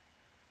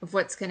of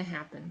what's going to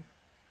happen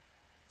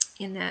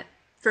in that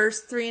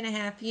first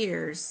 3.5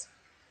 years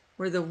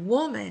where the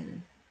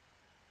woman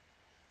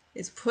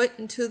is put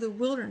into the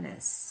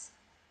wilderness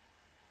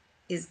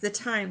is the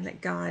time that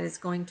God is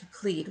going to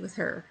plead with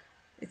her.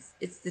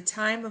 It's the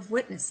time of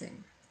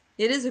witnessing.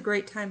 It is a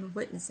great time of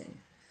witnessing.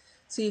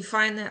 So you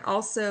find that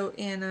also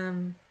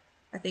in,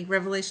 I think,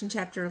 Revelation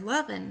chapter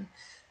 11,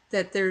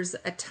 that there's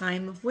a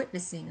time of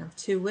witnessing of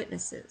 2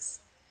 witnesses.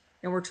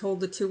 And we're told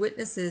the 2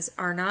 witnesses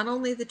are not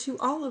only the 2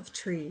 olive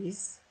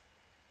trees,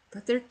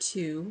 but they're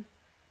 2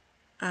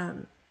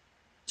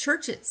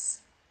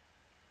 churches,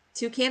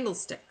 2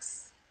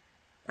 candlesticks.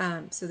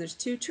 So there's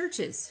 2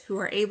 churches who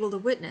are able to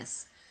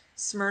witness,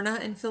 Smyrna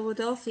and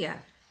Philadelphia.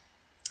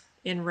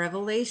 In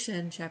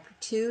Revelation chapter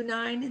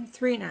 2:9 and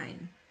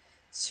 3:9,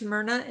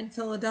 Smyrna and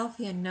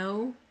Philadelphia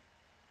know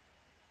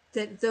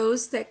that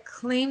those that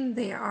claim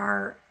they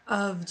are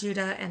of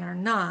Judah and are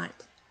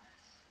not,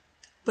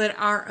 but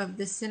are of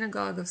the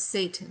synagogue of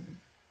Satan.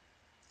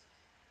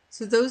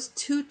 So those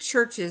 2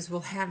 churches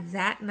will have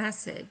that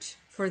message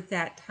for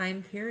that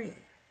time period.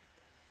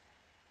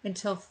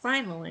 Until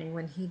finally,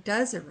 when he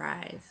does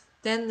arrive,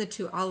 then the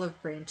 2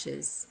 olive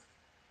branches,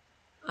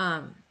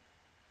 the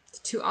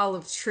 2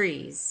 olive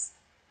trees,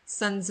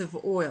 sons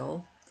of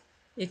oil,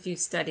 if you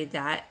studied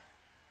that,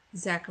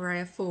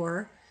 Zechariah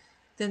 4,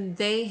 then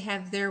they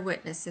have their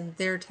witness and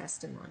their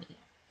testimony.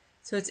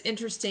 So it's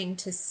interesting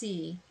to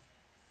see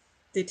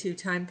the 2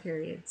 time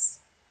periods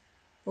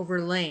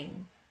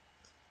overlaying,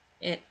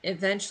 it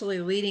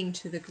eventually leading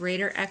to the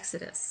greater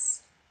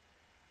Exodus.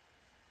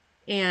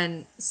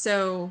 And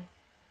so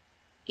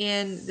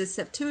in the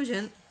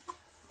Septuagint,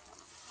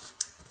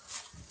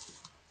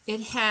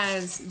 it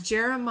has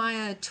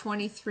Jeremiah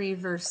 23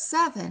 verse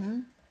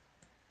 7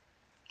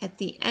 at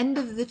the end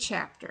of the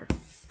chapter.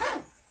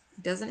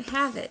 It doesn't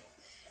have it.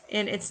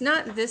 And it's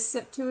not this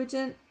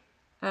Septuagint.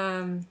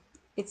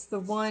 It's the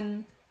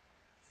one,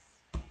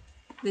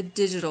 the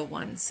digital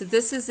one. So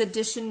this is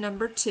edition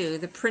number 2.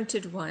 The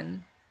printed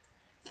one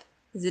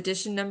is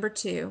edition number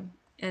 2.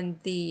 And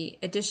the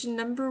edition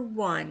number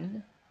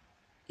 1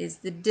 is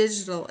the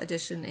digital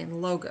edition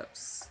in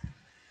Logos.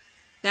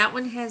 That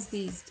one has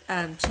these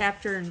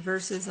chapter and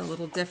verses a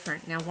little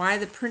different. Now, why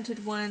the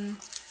printed one,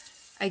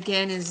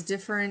 again, is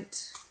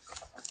different,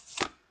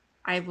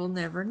 I will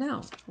never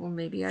know. Or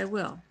maybe I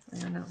will. I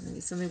don't know.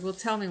 Maybe somebody will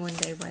tell me one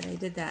day why they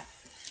did that.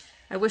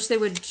 I wish they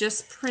would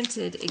just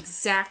printed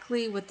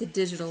exactly what the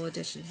digital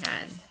edition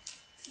had,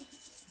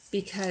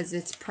 because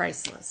it's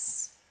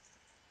priceless.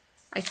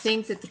 I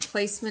think that the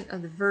placement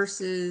of the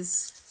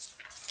verses,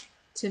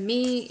 to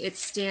me, it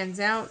stands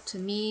out. To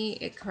me,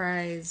 it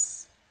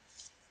cries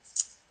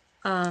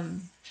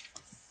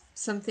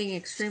something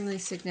extremely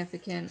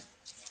significant.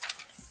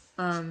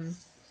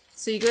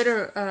 So you go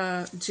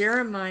to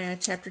Jeremiah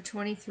chapter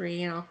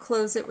 23, and I'll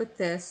close it with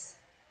this.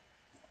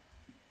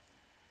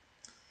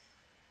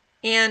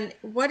 And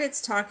what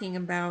it's talking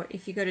about,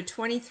 if you go to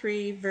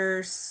 23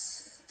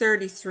 verse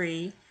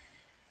 33,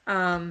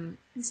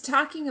 it's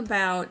talking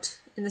about,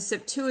 in the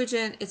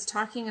Septuagint, it's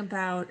talking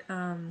about,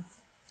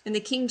 in the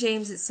King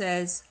James it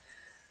says,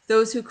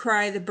 those who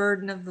cry the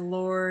burden of the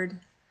Lord.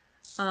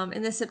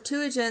 In the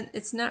Septuagint,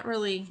 it's not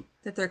really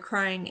that they're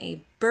crying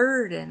a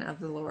burden of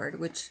the Lord,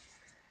 which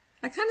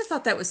I kind of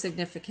thought that was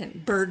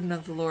significant, burden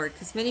of the Lord,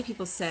 because many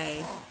people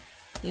say,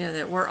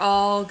 that we're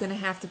all going to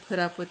have to put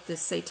up with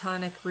this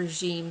satanic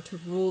regime to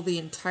rule the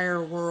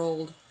entire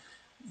world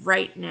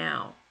right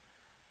now.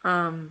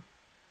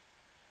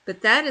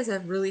 But that is a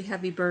really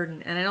heavy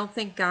burden, and I don't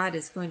think God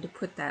is going to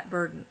put that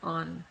burden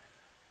on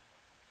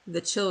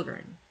the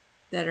children.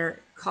 that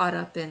are caught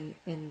up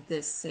in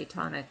this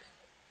satanic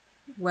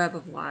web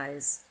of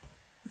lies.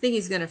 I think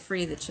he's going to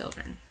free the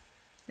children.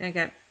 And I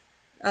got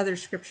other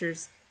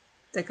scriptures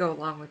that go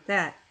along with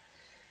that.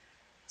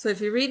 So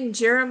if you read in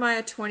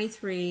Jeremiah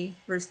 23,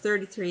 verse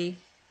 33,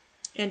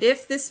 and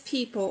if this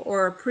people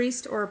or a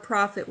priest or a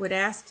prophet would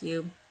ask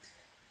you,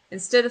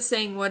 instead of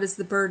saying, what is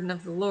the burden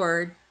of the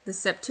Lord, the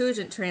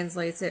Septuagint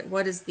translates it,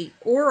 what is the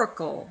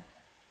oracle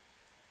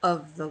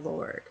of the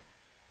Lord?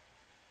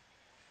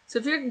 So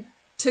if you're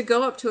to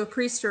go up to a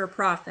priest or a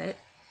prophet,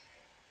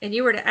 and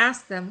you were to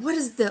ask them, what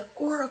is the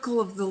oracle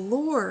of the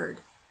Lord?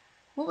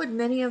 What would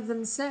many of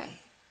them say?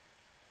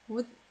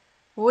 What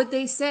would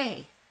they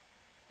say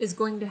is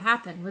going to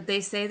happen? Would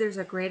they say there's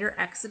a greater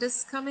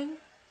exodus coming?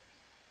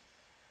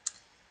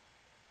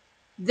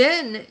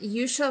 Then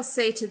you shall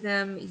say to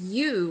them,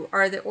 you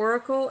are the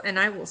oracle, and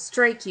I will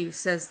strike you,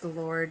 says the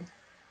Lord.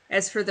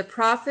 As for the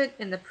prophet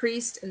and the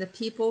priest and the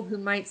people who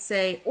might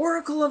say,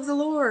 oracle of the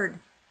Lord,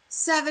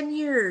 7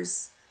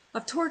 years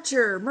of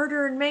torture,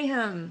 murder, and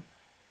mayhem.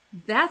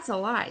 That's a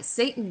lie.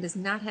 Satan does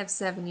not have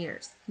 7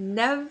 years.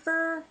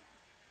 Never,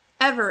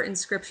 ever in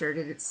Scripture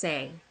did it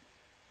say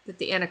that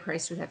the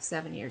Antichrist would have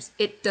 7 years.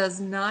 It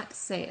does not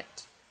say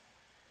it.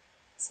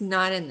 It's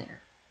not in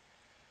there.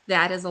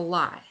 That is a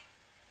lie.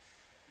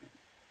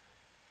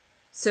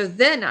 So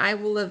then I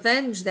will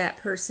avenge that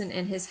person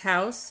and his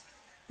house.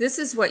 This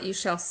is what you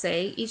shall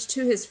say, each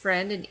to his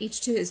friend and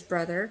each to his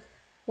brother.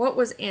 What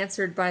was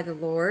answered by the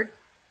Lord?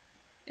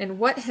 And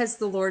what has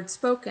the Lord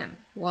spoken?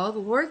 Well, the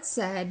Lord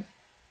said,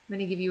 I'm going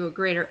to give you a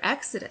greater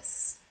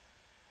exodus.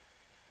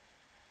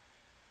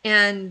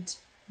 And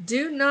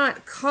do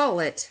not call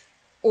it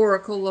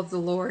oracle of the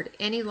Lord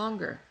any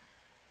longer,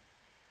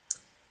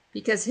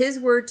 because his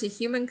word to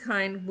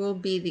humankind will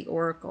be the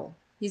oracle.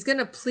 He's going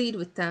to plead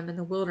with them in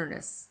the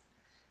wilderness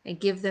and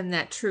give them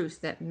that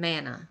truth, that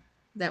manna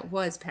that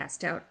was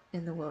passed out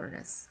in the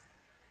wilderness.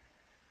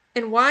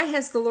 And why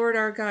has the Lord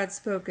our God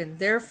spoken?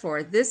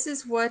 Therefore, this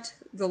is what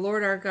the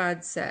Lord our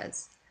God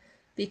says.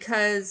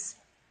 Because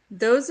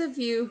those of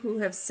you who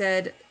have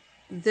said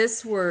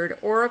this word,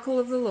 oracle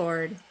of the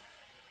Lord,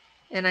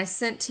 and I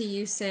sent to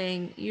you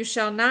saying, you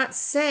shall not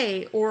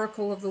say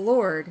oracle of the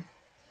Lord.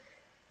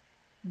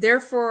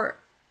 Therefore,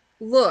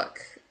 look,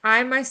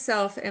 I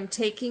myself am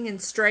taking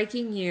and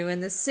striking you in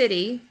the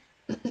city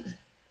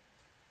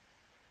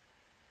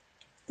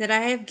that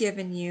I have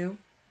given you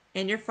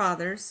and your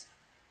fathers,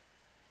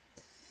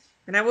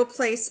 and I will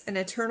place an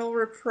eternal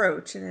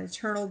reproach and an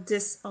eternal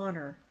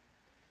dishonor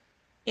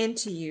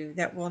into you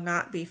that will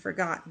not be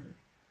forgotten.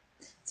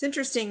 It's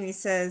interesting, he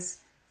says,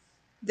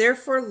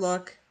 therefore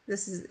look,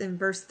 this is in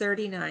verse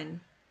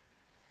 39,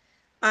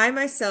 I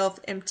myself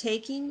am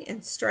taking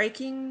and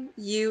striking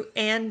you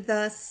and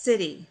the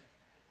city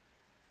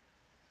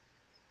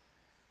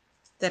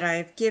that I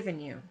have given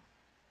you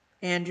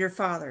and your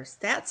fathers.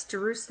 That's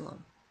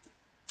Jerusalem.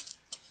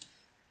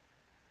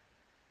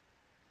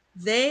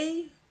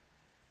 They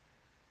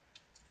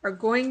are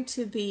going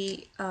to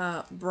be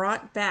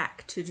brought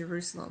back to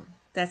Jerusalem.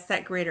 That's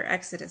that greater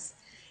exodus.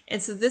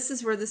 And so this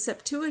is where the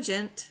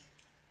Septuagint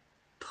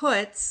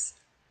puts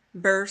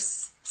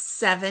verse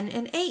 7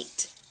 and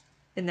 8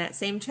 in that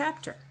same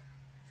chapter.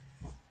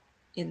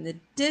 In the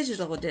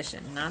digital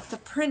edition, not the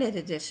printed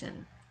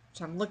edition,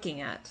 which I'm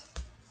looking at.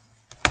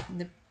 In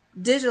the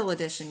digital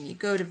edition, you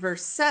go to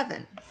verse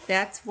 7.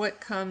 That's what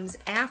comes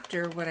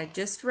after what I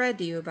just read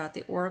to you about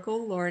the oracle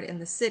of the Lord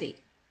and the city.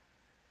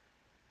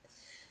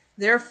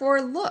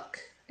 Therefore, look,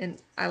 and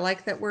I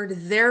like that word,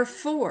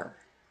 therefore.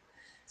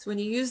 So when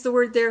you use the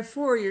word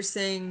therefore, you're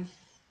saying,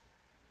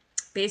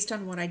 based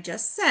on what I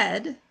just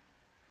said,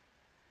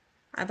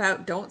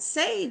 about don't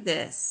say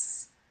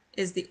this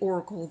is the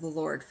oracle of the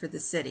Lord for the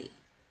city.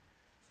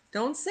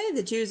 Don't say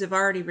the Jews have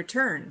already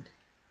returned.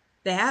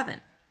 They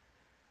haven't.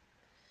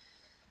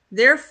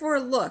 Therefore,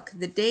 look,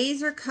 the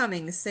days are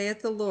coming,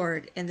 saith the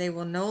Lord, and they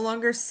will no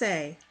longer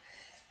say,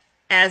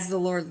 as the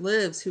Lord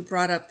lives, who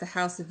brought up the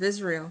house of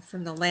Israel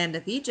from the land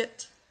of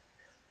Egypt,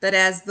 but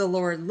as the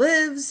Lord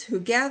lives, who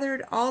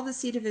gathered all the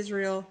seed of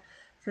Israel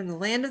from the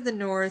land of the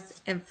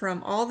north and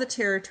from all the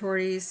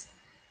territories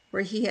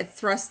where he had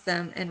thrust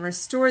them and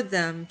restored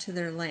them to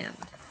their land.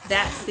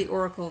 That's the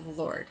oracle of the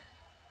Lord.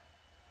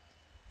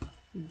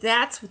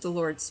 That's what the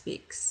Lord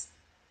speaks.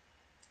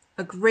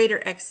 A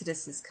greater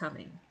exodus is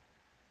coming.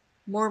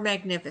 More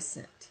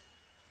magnificent.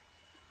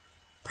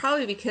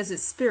 Probably because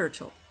it's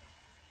spiritual.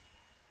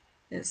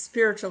 Its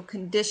spiritual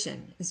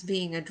condition is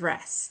being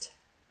addressed.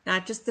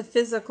 Not just the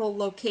physical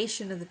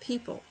location of the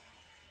people,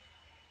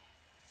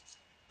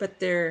 but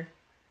their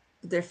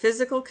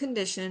physical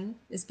condition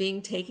is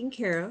being taken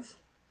care of,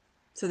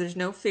 so there's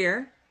no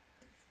fear.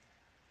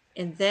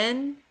 And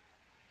then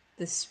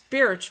the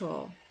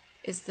spiritual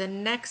is the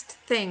next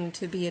thing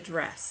to be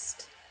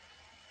addressed.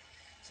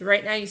 So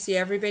right now you see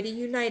everybody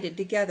united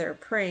together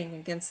praying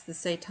against the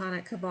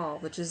satanic cabal,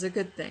 which is a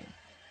good thing.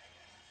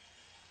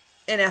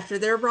 And after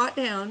they're brought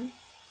down,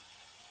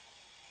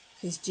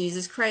 because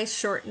Jesus Christ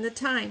shortened the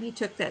time, he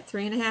took that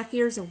 3.5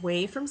 years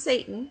away from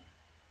Satan,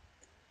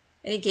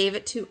 and he gave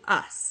it to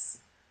us.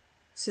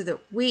 so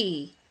that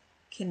we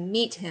can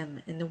meet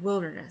him in the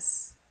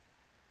wilderness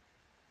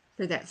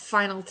for that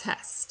final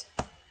test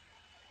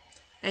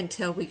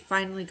until we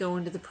finally go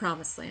into the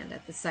promised land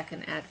at the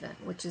second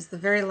advent, which is the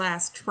very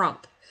last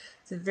trump.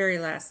 It's the very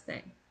last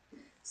thing.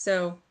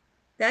 So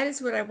that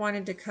is what I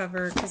wanted to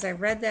cover, because I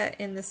read that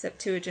in the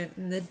Septuagint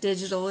in the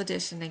digital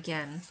edition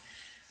again.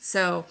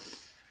 So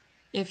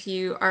if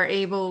you are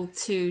able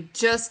to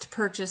just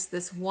purchase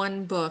this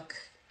one book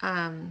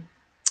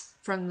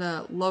from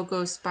the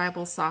Logos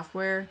Bible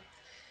software,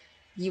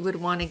 you would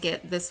want to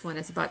get this one.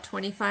 It's about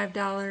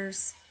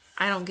 $25.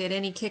 I don't get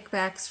any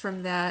kickbacks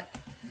from that.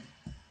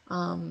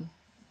 I'm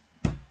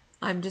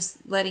just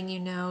letting you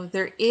know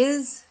there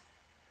is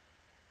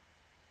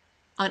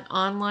an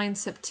online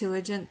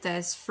Septuagint that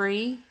is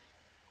free,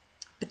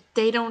 but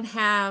they don't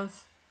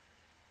have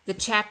the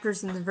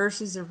chapters and the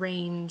verses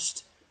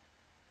arranged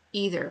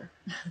either,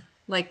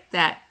 like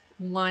that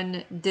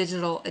one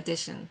digital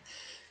edition.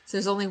 So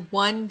there's only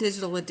one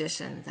digital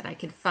edition that I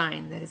could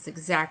find that is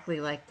exactly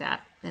like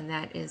that, and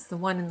that is the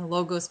one in the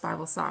Logos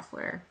Bible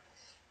software.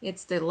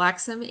 It's the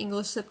Lexham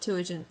English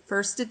Septuagint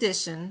first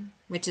edition,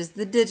 which is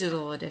the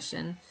digital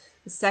edition.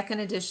 The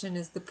second edition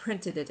is the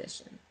printed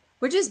edition,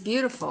 which is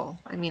beautiful.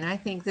 I mean, I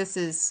think this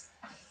is,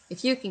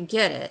 if you can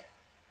get it,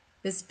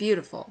 it's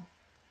beautiful.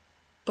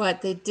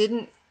 But they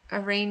didn't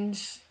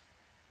address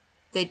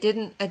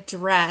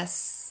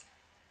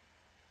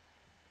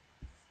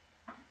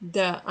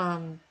the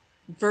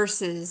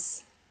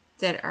verses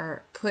that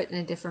are put in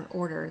a different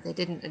order. They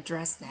didn't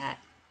address that.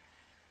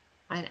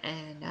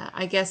 And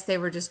I guess they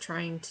were just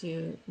trying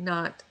to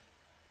not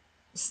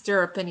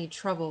stir up any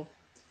trouble.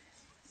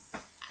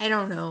 I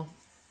don't know.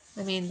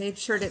 I mean, they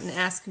sure didn't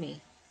ask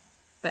me.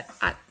 But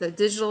the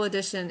digital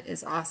edition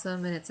is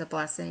awesome, and it's a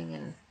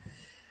blessing.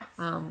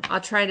 And I'll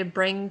try to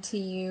bring to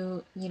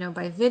you,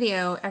 by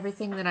video,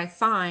 everything that I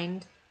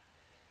find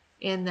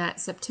in that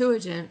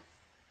Septuagint,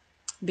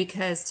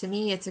 because to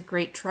me it's a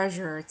great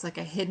treasure. It's like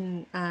a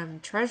hidden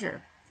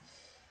treasure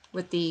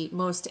with the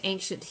most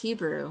ancient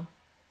Hebrew.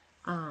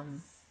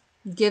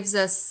 Gives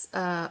us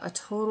a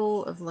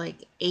total of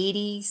like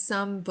 80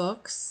 some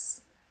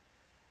books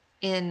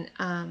in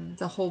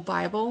the whole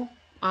Bible.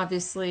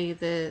 Obviously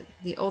the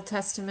Old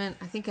Testament,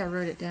 I think I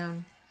wrote it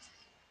down.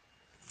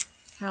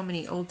 How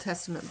many Old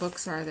Testament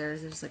books are there?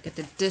 There's like an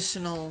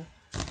additional,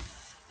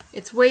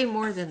 it's way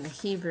more than the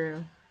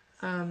Hebrew.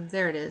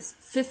 There it is,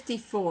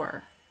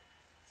 54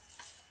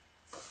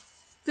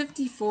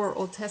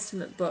 Old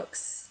Testament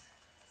books,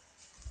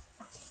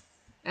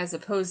 as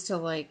opposed to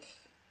like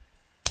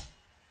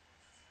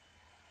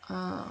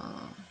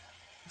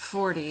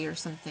 40 or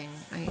something.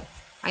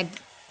 I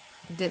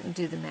didn't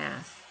do the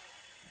math.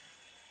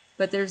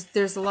 But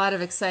there's a lot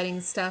of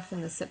exciting stuff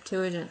in the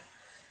Septuagint.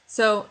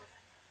 So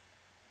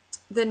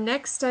the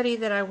next study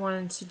that I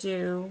wanted to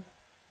do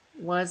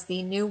was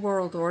the New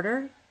World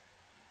Order.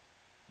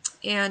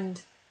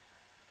 And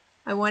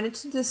I wanted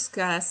to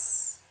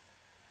discuss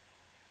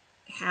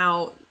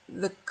how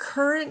the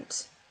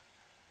current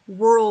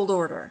world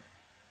order,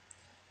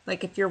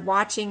 like if you're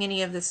watching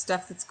any of this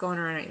stuff that's going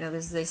on right now,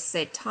 there's this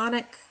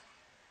satanic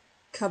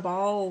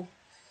cabal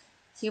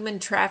human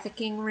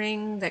trafficking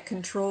ring that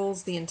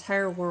controls the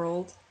entire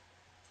world.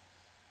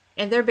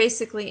 And they're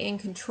basically in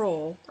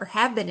control, or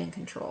have been in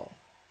control.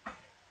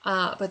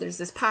 But there's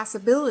this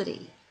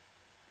possibility.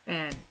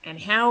 And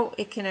how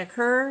it can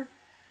occur,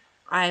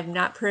 I'm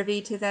not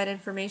privy to that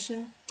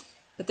information.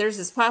 But there's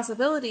this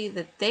possibility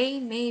that they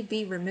may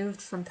be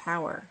removed from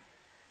power.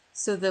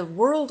 So the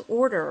world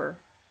order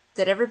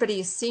that everybody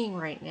is seeing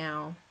right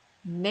now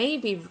may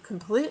be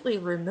completely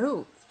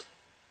removed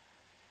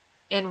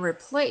and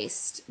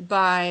replaced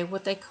by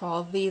what they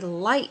call the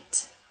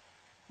light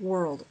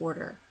world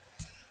order.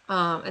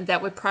 And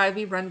that would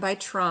probably be run by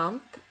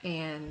Trump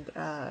and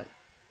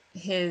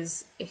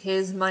his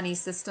money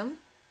system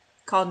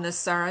called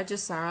Nasara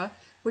Jasara,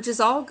 which is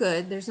all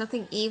good. There's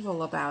nothing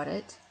evil about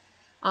it.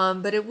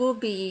 But it will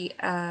be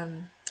a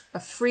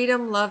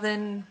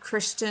freedom-loving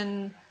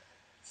Christian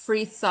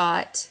free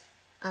thought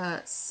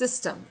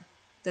system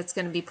that's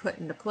going to be put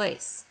into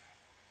place.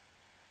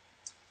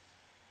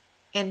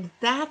 And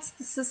that's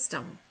the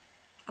system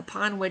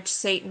upon which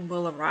Satan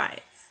will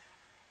arrive,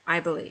 I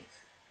believe.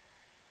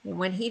 And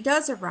when he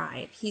does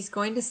arrive, he's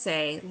going to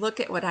say, look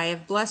at what I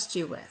have blessed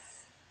you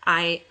with.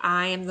 I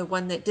am the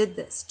one that did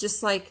this.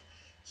 Just like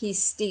he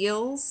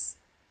steals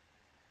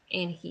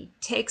and he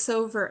takes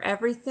over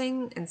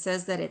everything and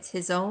says that it's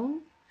his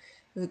own,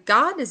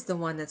 God is the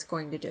one that's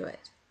going to do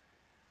it.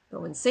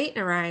 But when Satan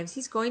arrives,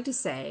 he's going to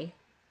say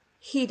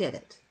he did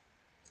it.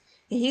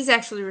 And he's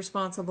actually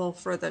responsible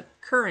for the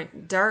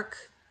current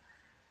dark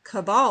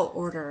cabal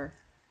order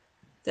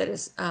that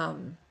is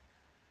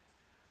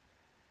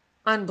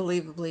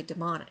unbelievably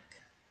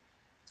demonic.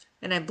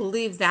 And I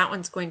believe that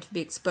one's going to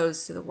be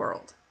exposed to the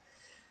world.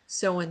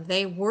 So when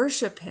they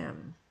worship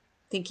him,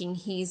 thinking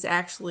he's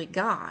actually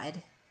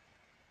God,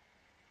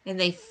 and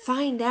they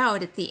find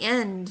out at the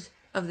end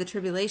of the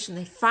tribulation,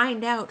 they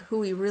find out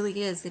who he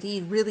really is, that he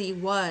really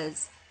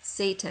was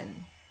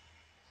Satan,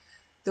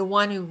 the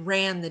one who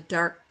ran the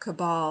dark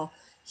cabal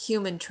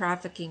human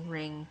trafficking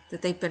ring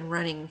that they've been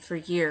running for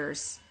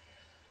years.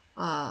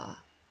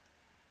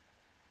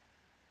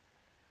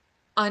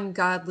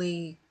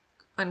 Ungodly,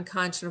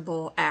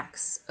 unconscionable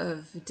acts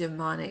of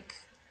demonic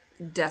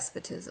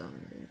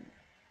despotism.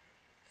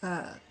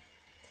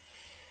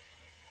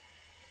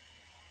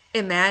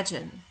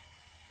 Imagine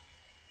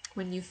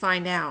when you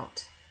find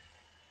out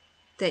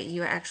that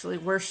you actually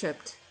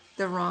worshiped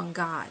the wrong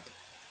God,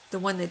 the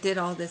one that did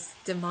all this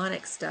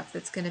demonic stuff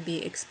that's going to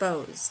be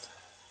exposed.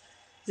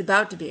 It's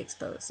about to be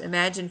exposed.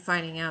 Imagine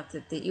finding out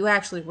that you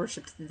actually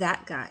worshiped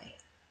that guy,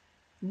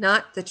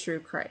 not the true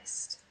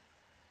Christ.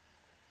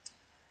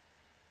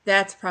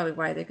 That's probably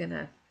why they're going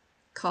to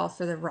call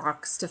for the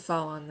rocks to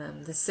fall on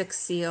them, the sixth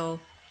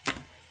seal,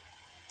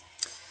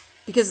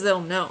 because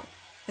they'll know.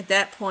 At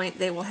that point,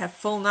 they will have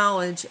full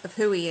knowledge of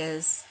who he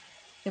is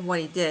and what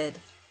he did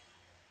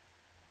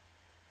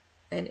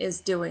and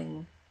is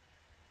doing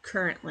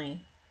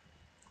currently.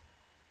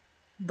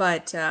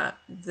 But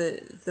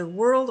the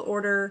world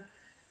order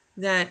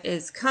that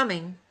is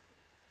coming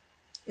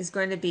is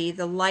going to be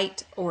the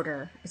light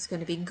order. It's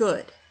going to be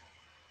good.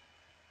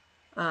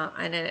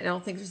 And I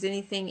don't think there's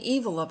anything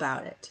evil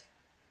about it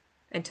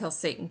until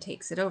Satan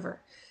takes it over.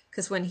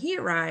 Because when he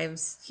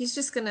arrives, he's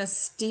just going to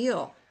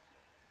steal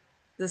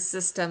the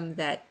system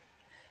that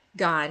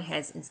God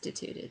has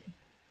instituted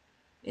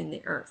in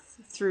the earth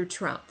through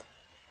Trump.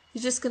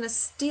 He's just going to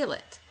steal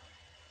it.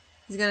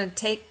 He's going to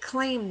take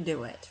claim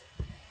to it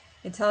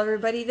and tell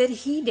everybody that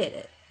he did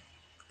it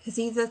because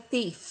he's a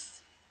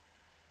thief.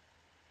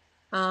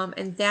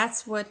 And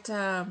that's what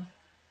the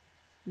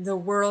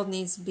world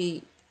needs to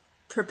be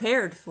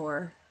prepared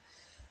for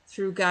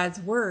through God's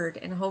word,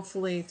 and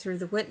hopefully through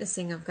the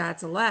witnessing of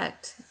God's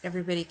elect.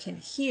 Everybody can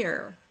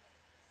hear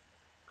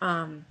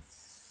who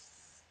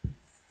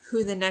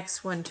the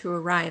next one to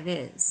arrive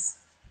is,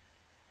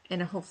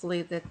 and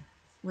hopefully that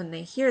when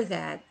they hear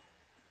that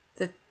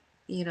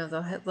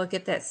they'll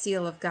get that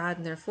seal of God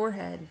in their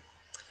forehead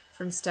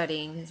from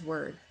studying his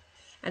word.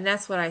 And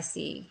that's what I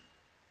see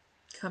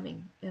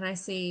coming. And I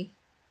see,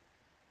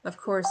 of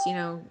course,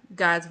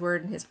 God's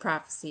word and his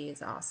prophecy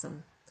is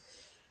awesome,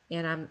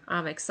 and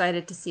I'm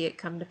excited to see it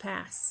come to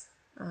pass.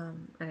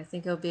 And I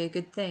think it'll be a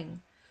good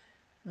thing.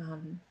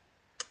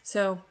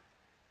 So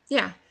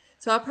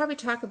I'll probably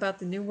talk about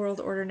the New World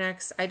Order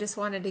next. I just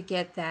wanted to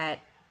get that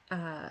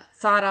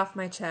thought off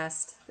my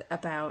chest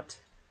about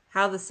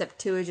how the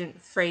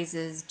Septuagint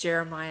phrases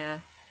Jeremiah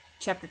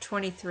chapter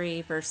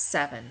 23, verse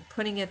 7,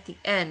 putting at the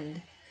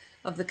end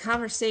of the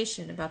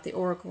conversation about the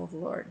oracle of the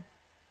Lord.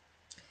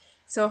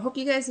 So I hope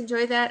you guys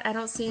enjoy that. I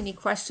don't see any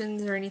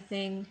questions or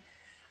anything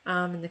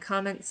in the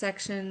comment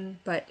section,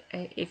 but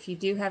if you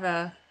do have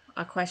a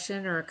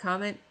question or a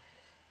comment,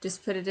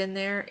 just put it in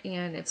there.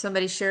 And if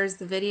somebody shares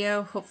the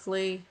video,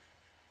 hopefully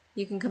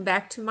you can come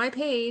back to my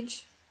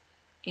page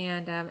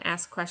and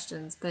ask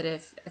questions. But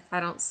if I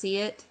don't see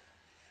it,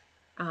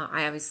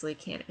 I obviously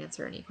can't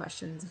answer any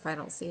questions if I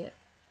don't see it.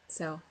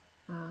 So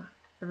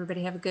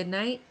everybody have a good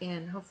night,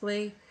 and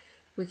hopefully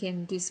we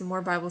can do some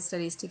more Bible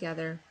studies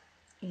together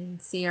and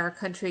see our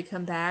country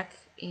come back.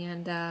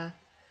 And I'm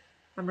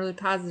really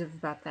positive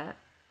about that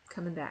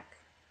coming back.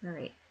 All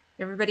right.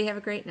 Everybody have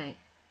a great night.